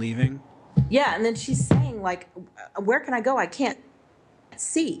and then leaving. Yeah, and then she's saying, where can I go? I can't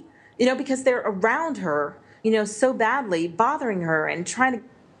see. Because they're around her, so badly, bothering her and trying to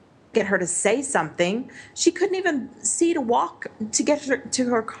get her to say something. She couldn't even see to walk to get her to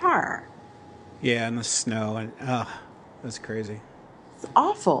her car. Yeah, in the snow. And that's crazy. It's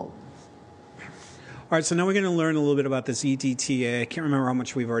awful. All right, so now we're going to learn a little bit about this EDTA. I can't remember how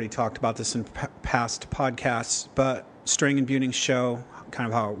much we've already talked about this in past podcasts, but Strang and Buting's show, kind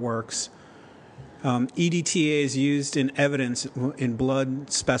of how it works. EDTA is used in evidence, in blood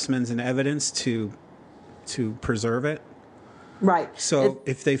specimens and evidence to preserve it. Right. So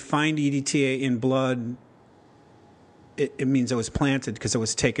if they find EDTA in blood, it means it was planted because it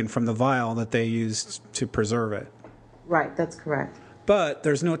was taken from the vial that they used to preserve it. Right, that's correct. But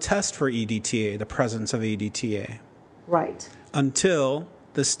there's no test for EDTA, the presence of EDTA. Right. Until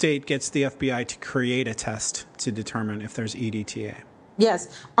the state gets the FBI to create a test to determine if there's EDTA.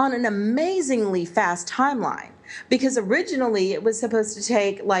 Yes, on an amazingly fast timeline. Because originally it was supposed to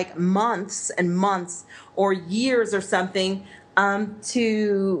take months and months or years or something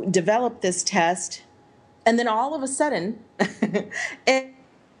to develop this test. And then all of a sudden,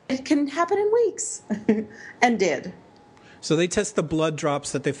 it can happen in weeks. And did. So they test the blood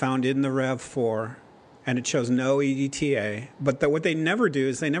drops that they found in the RAV4, and it shows no EDTA. But what they never do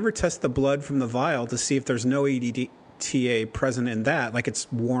is they never test the blood from the vial to see if there's no EDTA present in that, like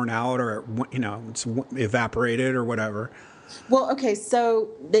it's worn out or, it's evaporated or whatever. Well, okay, so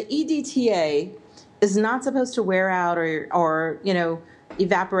the EDTA is not supposed to wear out or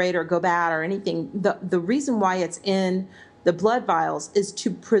evaporate or go bad or anything. The reason why it's in the blood vials is to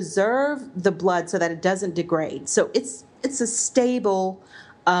preserve the blood so that it doesn't degrade. So it's a stable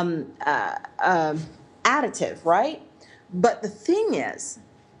additive, right? But the thing is,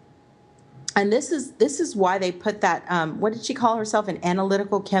 and this is why they put that. What did she call herself? An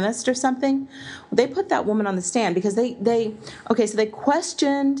analytical chemist or something? They put that woman on the stand because they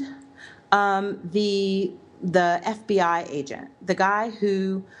questioned the FBI agent, the guy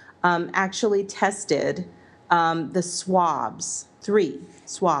who actually tested the swabs, 3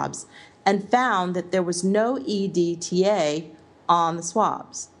 swabs, and found that there was no EDTA on the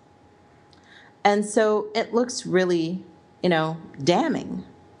swabs. And so it looks really, damning.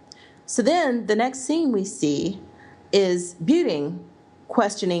 So then the next scene we see is Buting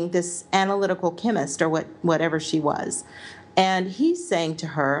questioning this analytical chemist or whatever she was. And he's saying to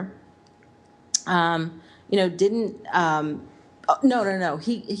her, didn't, no.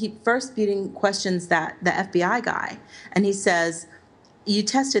 He first Buting questions the FBI guy. And he says, you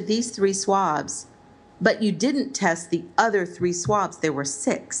tested these 3 swabs, but you didn't test the other 3 swabs. There were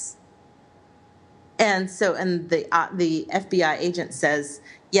 6. And the FBI agent says,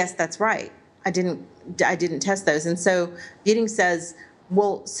 yes, that's right. I didn't test those. And so Buting says,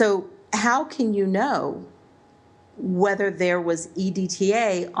 well, so how can you know whether there was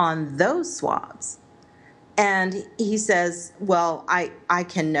EDTA on those swabs? And he says, well, I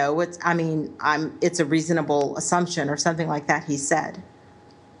can know. It's a reasonable assumption or something like that, he said.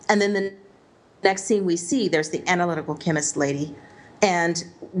 And then the next scene we see, there's the analytical chemist lady. And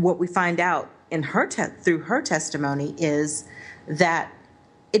what we find out in through her testimony is that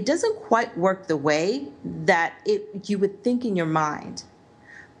it doesn't quite work the way that you would think in your mind.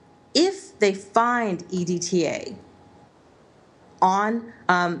 If they find EDTA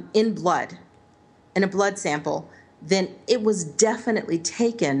in blood, in a blood sample, then it was definitely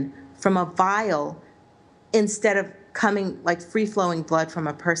taken from a vial instead of coming like free-flowing blood from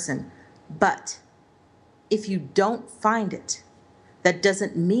a person. But if you don't find it, that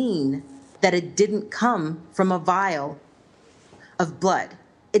doesn't mean that it didn't come from a vial of blood.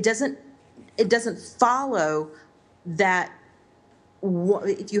 It doesn't follow that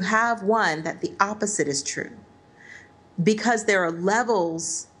if you have one, that the opposite is true. Because there are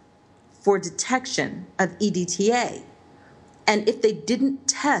levels for detection of EDTA. And if they didn't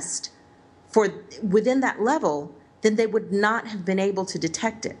test for within that level, then they would not have been able to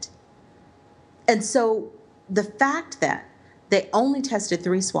detect it. And so the fact that they only tested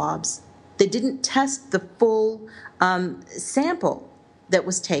 3 swabs, they didn't test the full sample that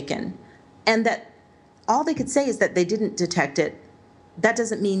was taken, and that all they could say is that they didn't detect it, that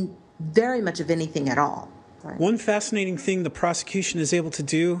doesn't mean very much of anything at all. Right. One fascinating thing the prosecution is able to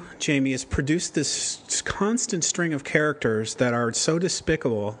do, Jamie, is produce this constant string of characters that are so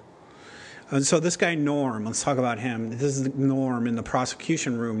despicable. And so this guy Norm, let's talk about him. This is Norm in the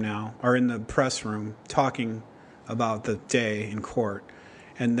prosecution room now, or in the press room, talking about the day in court.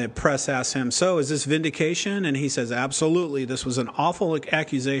 And the press asks him, so is this vindication? And he says, absolutely. This was an awful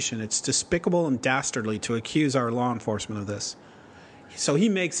accusation. It's despicable and dastardly to accuse our law enforcement of this. So he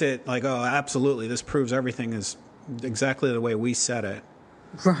makes it like, oh, absolutely. This proves everything is exactly the way we said it.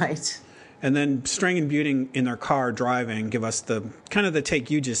 Right. And then Strang and Buting in their car driving give us the kind of the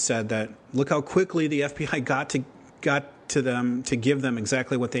take you just said, that look how quickly the FBI got to them to give them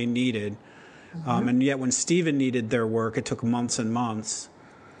exactly what they needed. Mm-hmm. And yet when Stephen needed their work, it took months and months.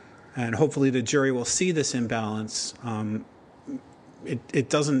 And hopefully the jury will see this imbalance. It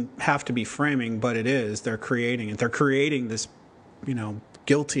doesn't have to be framing, but it is. They're creating it. They're creating this,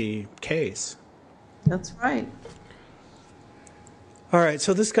 guilty case. That's right. All right,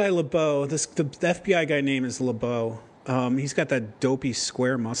 so this guy LeBeau, the FBI guy name is LeBeau. He's got that dopey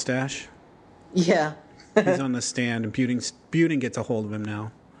square mustache. Yeah. He's on the stand, and Buting gets a hold of him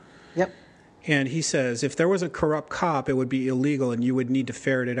now. Yep. And he says, if there was a corrupt cop, it would be illegal, and you would need to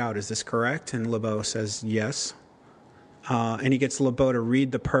ferret it out. Is this correct? And LeBeau says, yes. And he gets LeBeau to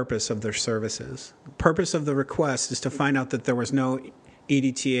read the purpose of their services. The purpose of the request is to find out that there was no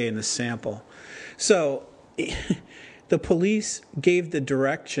EDTA in the sample. So the police gave the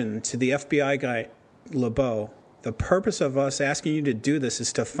direction to the FBI guy, LeBeau. The purpose of us asking you to do this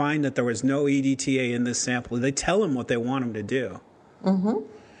is to find that there was no EDTA in this sample. They tell him what they want him to do. Mm-hmm.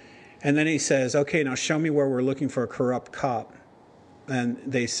 And then he says, okay, now show me where we're looking for a corrupt cop. And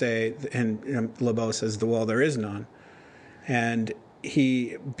they say, and LeBeau says, well, there is none. And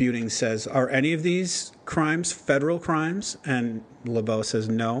Buting says, are any of these crimes federal crimes? And LeBeau says,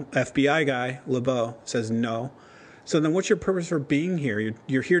 no. FBI guy, LeBeau, says no. So then what's your purpose for being here?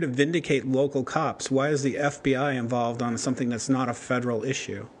 You're here to vindicate local cops. Why is the FBI involved on something that's not a federal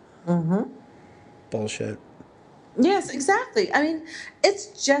issue? Mm-hmm. Bullshit. Yes, exactly. I mean,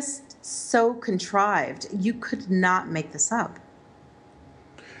 it's just so contrived. You could not make this up.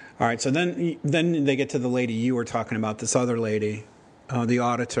 All right, so then they get to the lady you were talking about, this other lady, the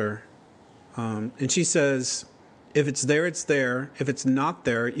auditor. And she says, if it's there, it's there. If it's not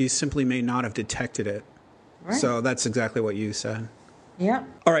there, you simply may not have detected it. Right. So that's exactly what you said. Yeah.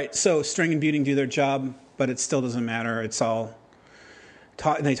 All right, so String and Buting do their job, but it still doesn't matter. It's all...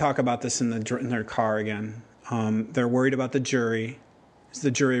 They talk about this in their car again. They're worried about the jury. Is the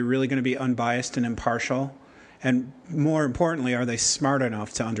jury really going to be unbiased and impartial? And more importantly, are they smart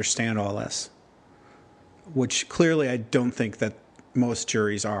enough to understand all this? Which clearly I don't think that most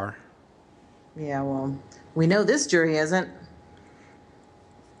juries are. Yeah, well, we know this jury isn't.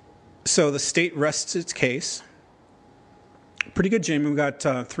 So the state rests its case. Pretty good, Jamie. We've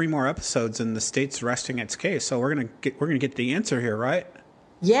got 3 more episodes, and the state's resting its case. So we're gonna get the answer here, right?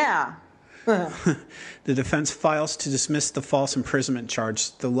 Yeah. The defense files to dismiss the false imprisonment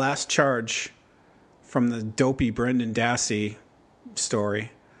charge, the last charge from the dopey Brendan Dassey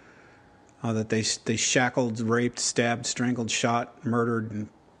story, that they shackled, raped, stabbed, strangled, shot, murdered, and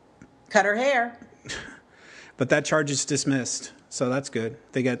cut her hair. But that charge is dismissed, so that's good.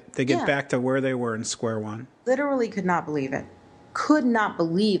 They get back to where they were in square one. Literally could not believe it. Could not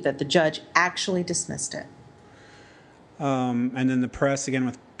believe that the judge actually dismissed it. And then the press, again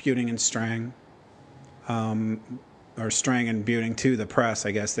with Buting and Strang, or Strang and Buting to the press,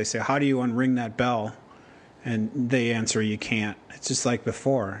 I guess. They say, how do you unring that bell? And they answer, you can't. It's just like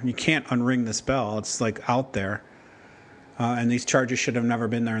before. You can't unring this bell. It's like out there. And these charges should have never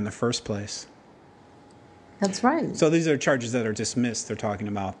been there in the first place. That's right. So these are charges that are dismissed. They're talking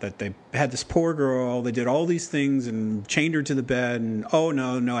about that they had this poor girl, they did all these things and chained her to the bed, and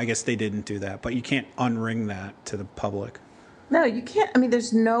no, I guess they didn't do that. But you can't unring that to the public. No, you can't. I mean,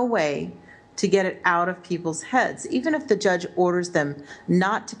 there's no way to get it out of people's heads, even if the judge orders them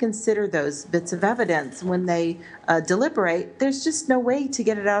not to consider those bits of evidence when they deliberate. There's just no way to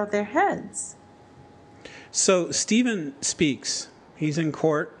get it out of their heads. So Stephen speaks. He's in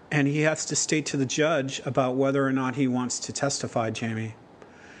court, and he has to state to the judge about whether or not he wants to testify, Jamie.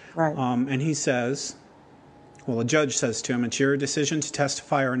 Right. And he says, well, the judge says to him, it's your decision to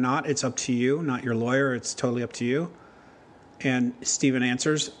testify or not. It's up to you, not your lawyer. It's totally up to you. And Stephen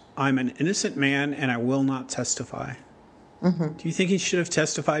answers, I'm an innocent man, and I will not testify. Mm-hmm. Do you think he should have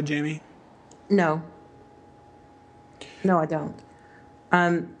testified, Jamie? No. No, I don't.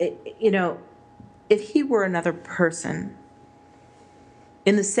 If he were another person,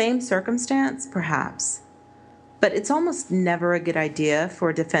 in the same circumstance, perhaps. But it's almost never a good idea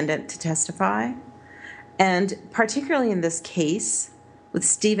for a defendant to testify. And particularly in this case, with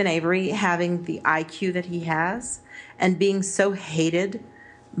Stephen Avery having the IQ that he has and being so hated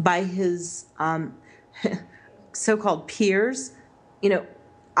by his so-called peers,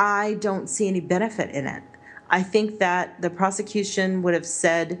 I don't see any benefit in it. I think that the prosecution would have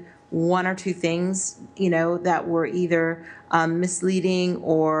said one or two things, that were either misleading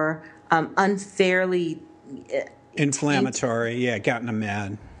or unfairly inflammatory. Yeah, gotten him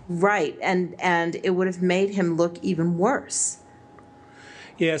mad. Right, and it would have made him look even worse.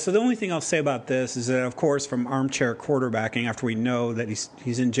 Yeah, so the only thing I'll say about this is that, of course, from armchair quarterbacking, after we know that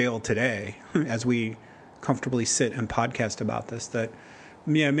he's in jail today, as we comfortably sit and podcast about this, that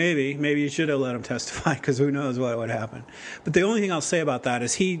yeah, maybe you should have let him testify, because who knows what would happen. But the only thing I'll say about that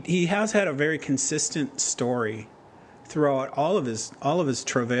is he has had a very consistent story throughout all of his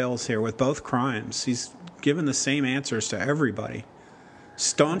travails here with both crimes. He's given the same answers to everybody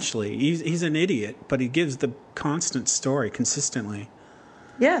staunchly. He's an idiot, but he gives the constant story consistently.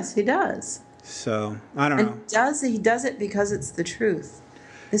 Yes, he does. So I don't know. He does it because it's the truth.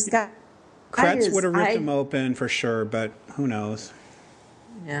 This guy. Kretz would have ripped him open for sure, but who knows?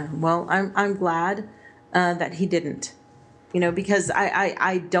 Yeah, well, I'm glad that he didn't, because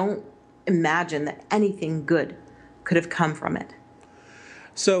I don't imagine that anything good could have come from it.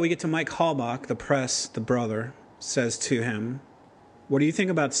 So we get to Mike Halbach, the press, the brother, says to him, what do you think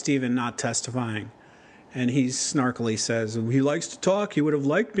about Stephen not testifying? And he snarkily says, he likes to talk. He would have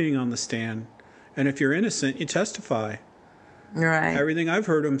liked being on the stand. And if you're innocent, you testify. Right. Everything I've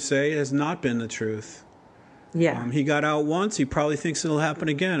heard him say has not been the truth. Yeah. He got out once. He probably thinks it'll happen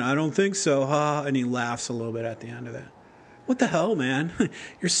again. I don't think so. Ha! And he laughs a little bit at the end of it. What the hell, man?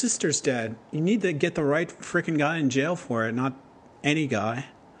 Your sister's dead. You need to get the right freaking guy in jail for it, not any guy.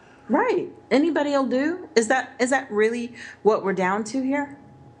 Right. Anybody will do? Is that really what we're down to here?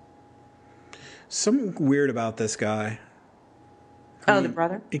 Something weird about this guy. The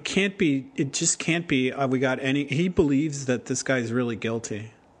brother? It can't be. It just can't be. We got any. He believes that this guy's really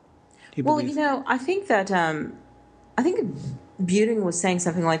guilty. Well, I think that I think Buting was saying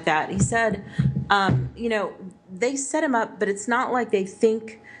something like that. He said, they set him up, but it's not like they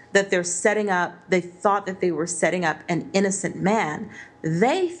think that they're setting up. They thought that they were setting up an innocent man.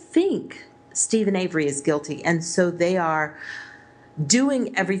 They think Stephen Avery is guilty, and so they are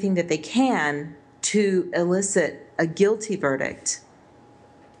doing everything that they can to elicit a guilty verdict.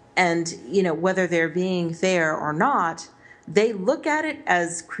 And, whether they're being fair or not, they look at it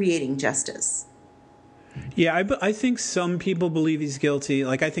as creating justice. Yeah, I think some people believe he's guilty.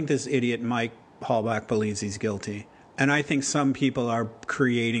 Like, I think this idiot Mike Hallback believes he's guilty. And I think some people are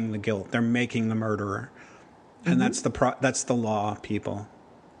creating the guilt. They're making the murderer. And that's the law, people.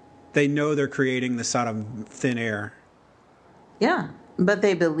 They know they're creating this out of thin air. Yeah, but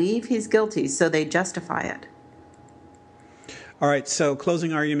they believe he's guilty, so they justify it. All right, so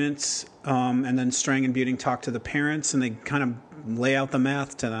closing arguments, and then Strang and Buting talk to the parents, and they kind of lay out the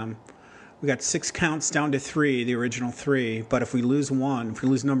math to them. We got 6 counts down to 3, the original 3. But if we lose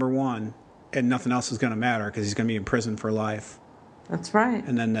number 1, and nothing else is going to matter because he's going to be in prison for life. That's right.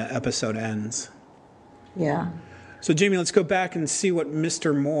 And then the episode ends. Yeah. So, Jamie, let's go back and see what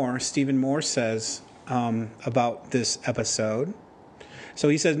Mr. Moore, Stephen Moore, says about this episode. So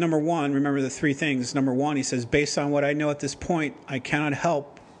he says, number 1, remember the 3 things. Number 1, he says, based on what I know at this point, I cannot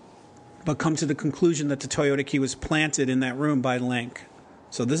help but come to the conclusion that the Toyota key was planted in that room by Link.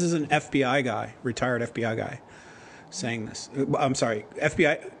 So this is an FBI guy, retired FBI guy, saying this. I'm sorry,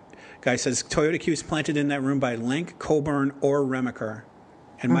 FBI guy says Toyota key was planted in that room by Link, Coburn, or Remaker.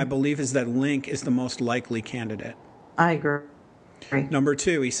 And my belief is that Link is the most likely candidate. I agree. Number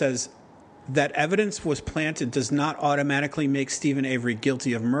 2, he says that evidence was planted does not automatically make Stephen Avery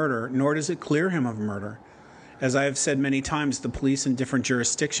guilty of murder, nor does it clear him of murder. As I have said many times, the police in different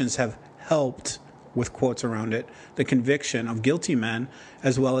jurisdictions have helped, with quotes around it, the conviction of guilty men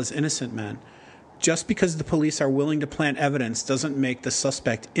as well as innocent men. Just because the police are willing to plant evidence doesn't make the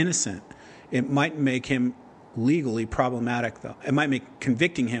suspect innocent. It might make him legally problematic, though. It might make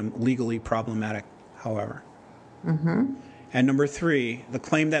convicting him legally problematic, however. Mm-hmm. And number 3, the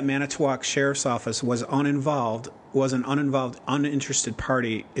claim that Manitowoc Sheriff's Office was an uninvolved, uninterested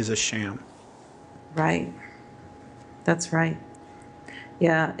party is a sham. Right. That's right.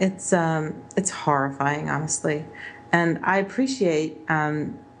 Yeah, it's horrifying, honestly. And I appreciate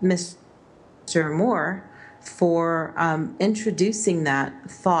Mr. Moore for introducing that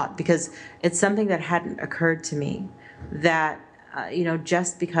thought, because it's something that hadn't occurred to me, that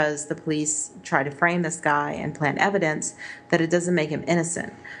just because the police try to frame this guy and plant evidence, that it doesn't make him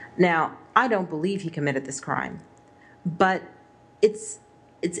innocent. Now, I don't believe he committed this crime, but it's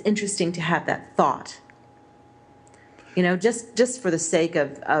interesting to have that thought. Just for the sake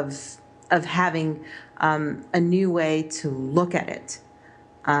of having a new way to look at it.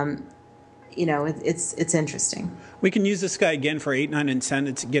 It's interesting. We can use this guy again for 8, 9, and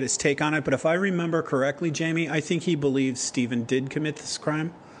 10 to get his take on it. But if I remember correctly, Jamie, I think he believes Stephen did commit this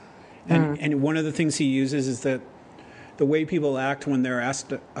crime. And one of the things he uses is that the way people act when they're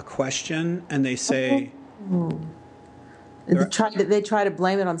asked a question and they say... They try to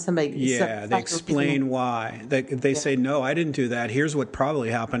blame it on somebody. Yeah, they explain why. They say, no, I didn't do that. Here's what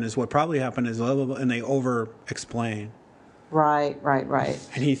probably happened is blah, blah, blah, and they over-explain. Right.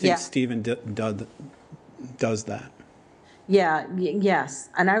 And he thinks Stephen does that. Yeah, yes.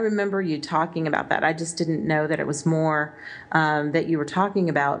 And I remember you talking about that. I just didn't know that it was more that you were talking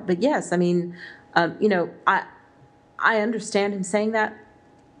about. But yes, I mean, I understand him saying that.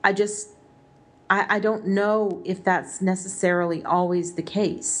 I don't know if that's necessarily always the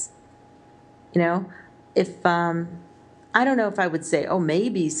case. If I don't know if I would say, oh,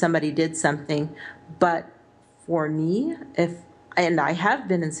 maybe somebody did something, but for me, and I have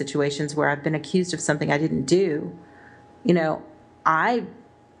been in situations where I've been accused of something I didn't do, I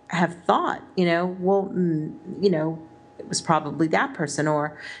have thought, it was probably that person,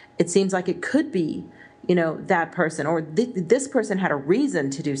 or it seems like it could be, that person, or this person had a reason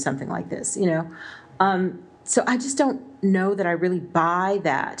to do something like this, So I just don't know that I really buy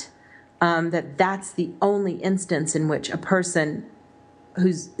that, that's the only instance in which a person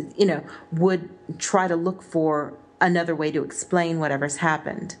who's, would try to look for another way to explain whatever's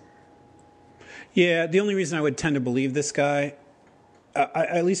happened. Yeah, the only reason I would tend to believe this guy, I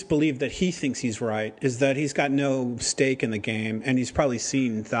at least believe that he thinks he's right, is that he's got no stake in the game, and he's probably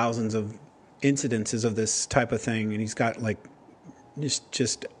seen thousands of incidences of this type of thing, and he's got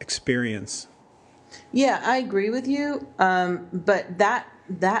just experience. Yeah, I agree with you, but that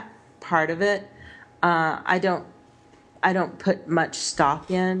part of it, I don't put much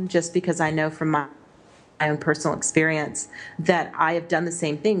stock in, just because I know from my own personal experience that I have done the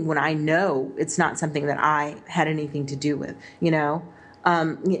same thing when I know it's not something that I had anything to do with, yeah.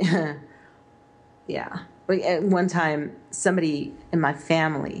 Yeah. At one time, somebody in my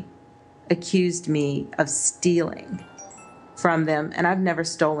family accused me of stealing from them, and I've never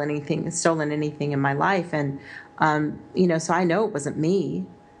stolen anything in my life. And, so I know it wasn't me.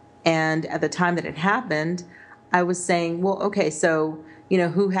 And at the time that it happened, I was saying, well, okay, so,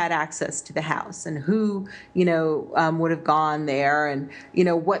 who had access to the house, and who, would have gone there, and,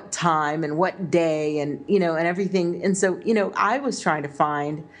 what time and what day, and, and everything. And so, I was trying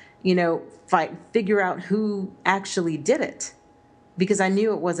to figure out who actually did it, because I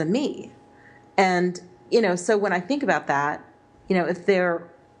knew it wasn't me. And, so when I think about that, if there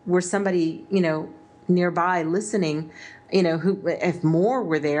were somebody, nearby listening, who, if more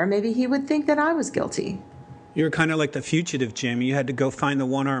were there, maybe he would think that I was guilty. You were kind of like the fugitive, Jamie. You had to go find the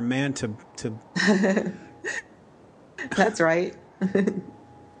one-armed man to That's right.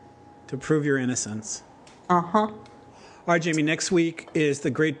 to prove your innocence. Uh-huh. All right, Jamie, next week is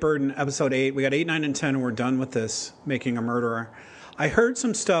The Great Burden, episode 8. We got 8, 9, and 10, and we're done with this, Making a Murderer. I heard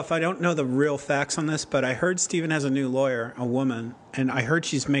some stuff. I don't know the real facts on this, but I heard Stephen has a new lawyer, a woman, and I heard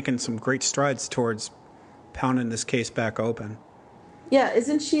she's making some great strides towards pounding this case back open. Yeah,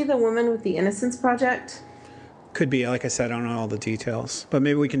 isn't she the woman with the Innocence Project? Could be. Like I said, I don't know all the details. But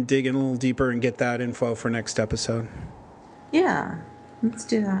maybe we can dig in a little deeper and get that info for next episode. Yeah, let's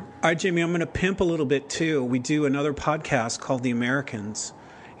do that. All right, Jamie, I'm going to pimp a little bit, too. We do another podcast called The Americans.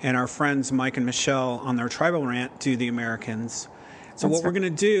 And our friends Mike and Michelle on their Tribal Rant do The Americans. So what we're going to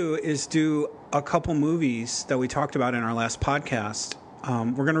do is do a couple movies that we talked about in our last podcast.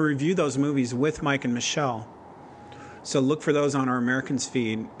 We're going to review those movies with Mike and Michelle. So look for those on our Americans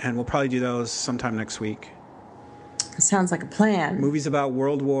feed, and we'll probably do those sometime next week. Sounds like a plan. Movies about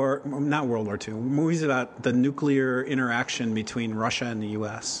not World War II, movies about the nuclear interaction between Russia and the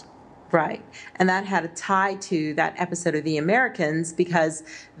U.S. Right. And that had a tie to that episode of The Americans, because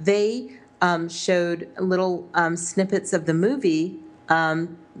they showed little snippets of the movie.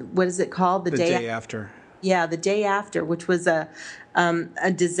 What is it called? The Day After. Yeah, The Day After, which was a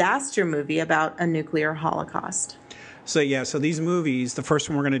disaster movie about a nuclear holocaust. So these movies, the first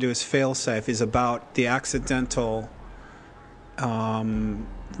one we're going to do is Failsafe, is about the accidental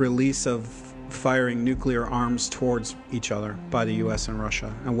release of firing nuclear arms towards each other by the U.S. and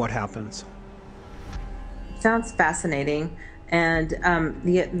Russia, and what happens. Sounds fascinating. And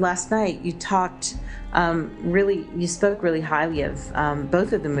last night you talked you spoke really highly of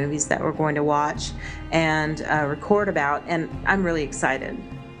both of the movies that we're going to watch and record about, and I'm really excited.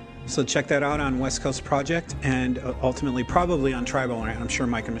 So check that out on West Coast Project, and ultimately probably on Tribal Rant. I'm sure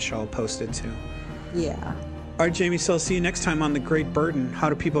Mike and Michelle posted too. Yeah. All right, Jamie, so I'll see you next time on The Great Burden. How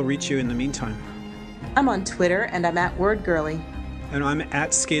do people reach you in the meantime? I'm on Twitter, and I'm at WordGirly. And I'm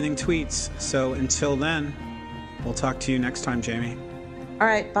at Scathing Tweets. So until then, we'll talk to you next time, Jamie. All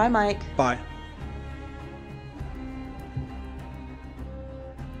right. Bye, Mike. Bye.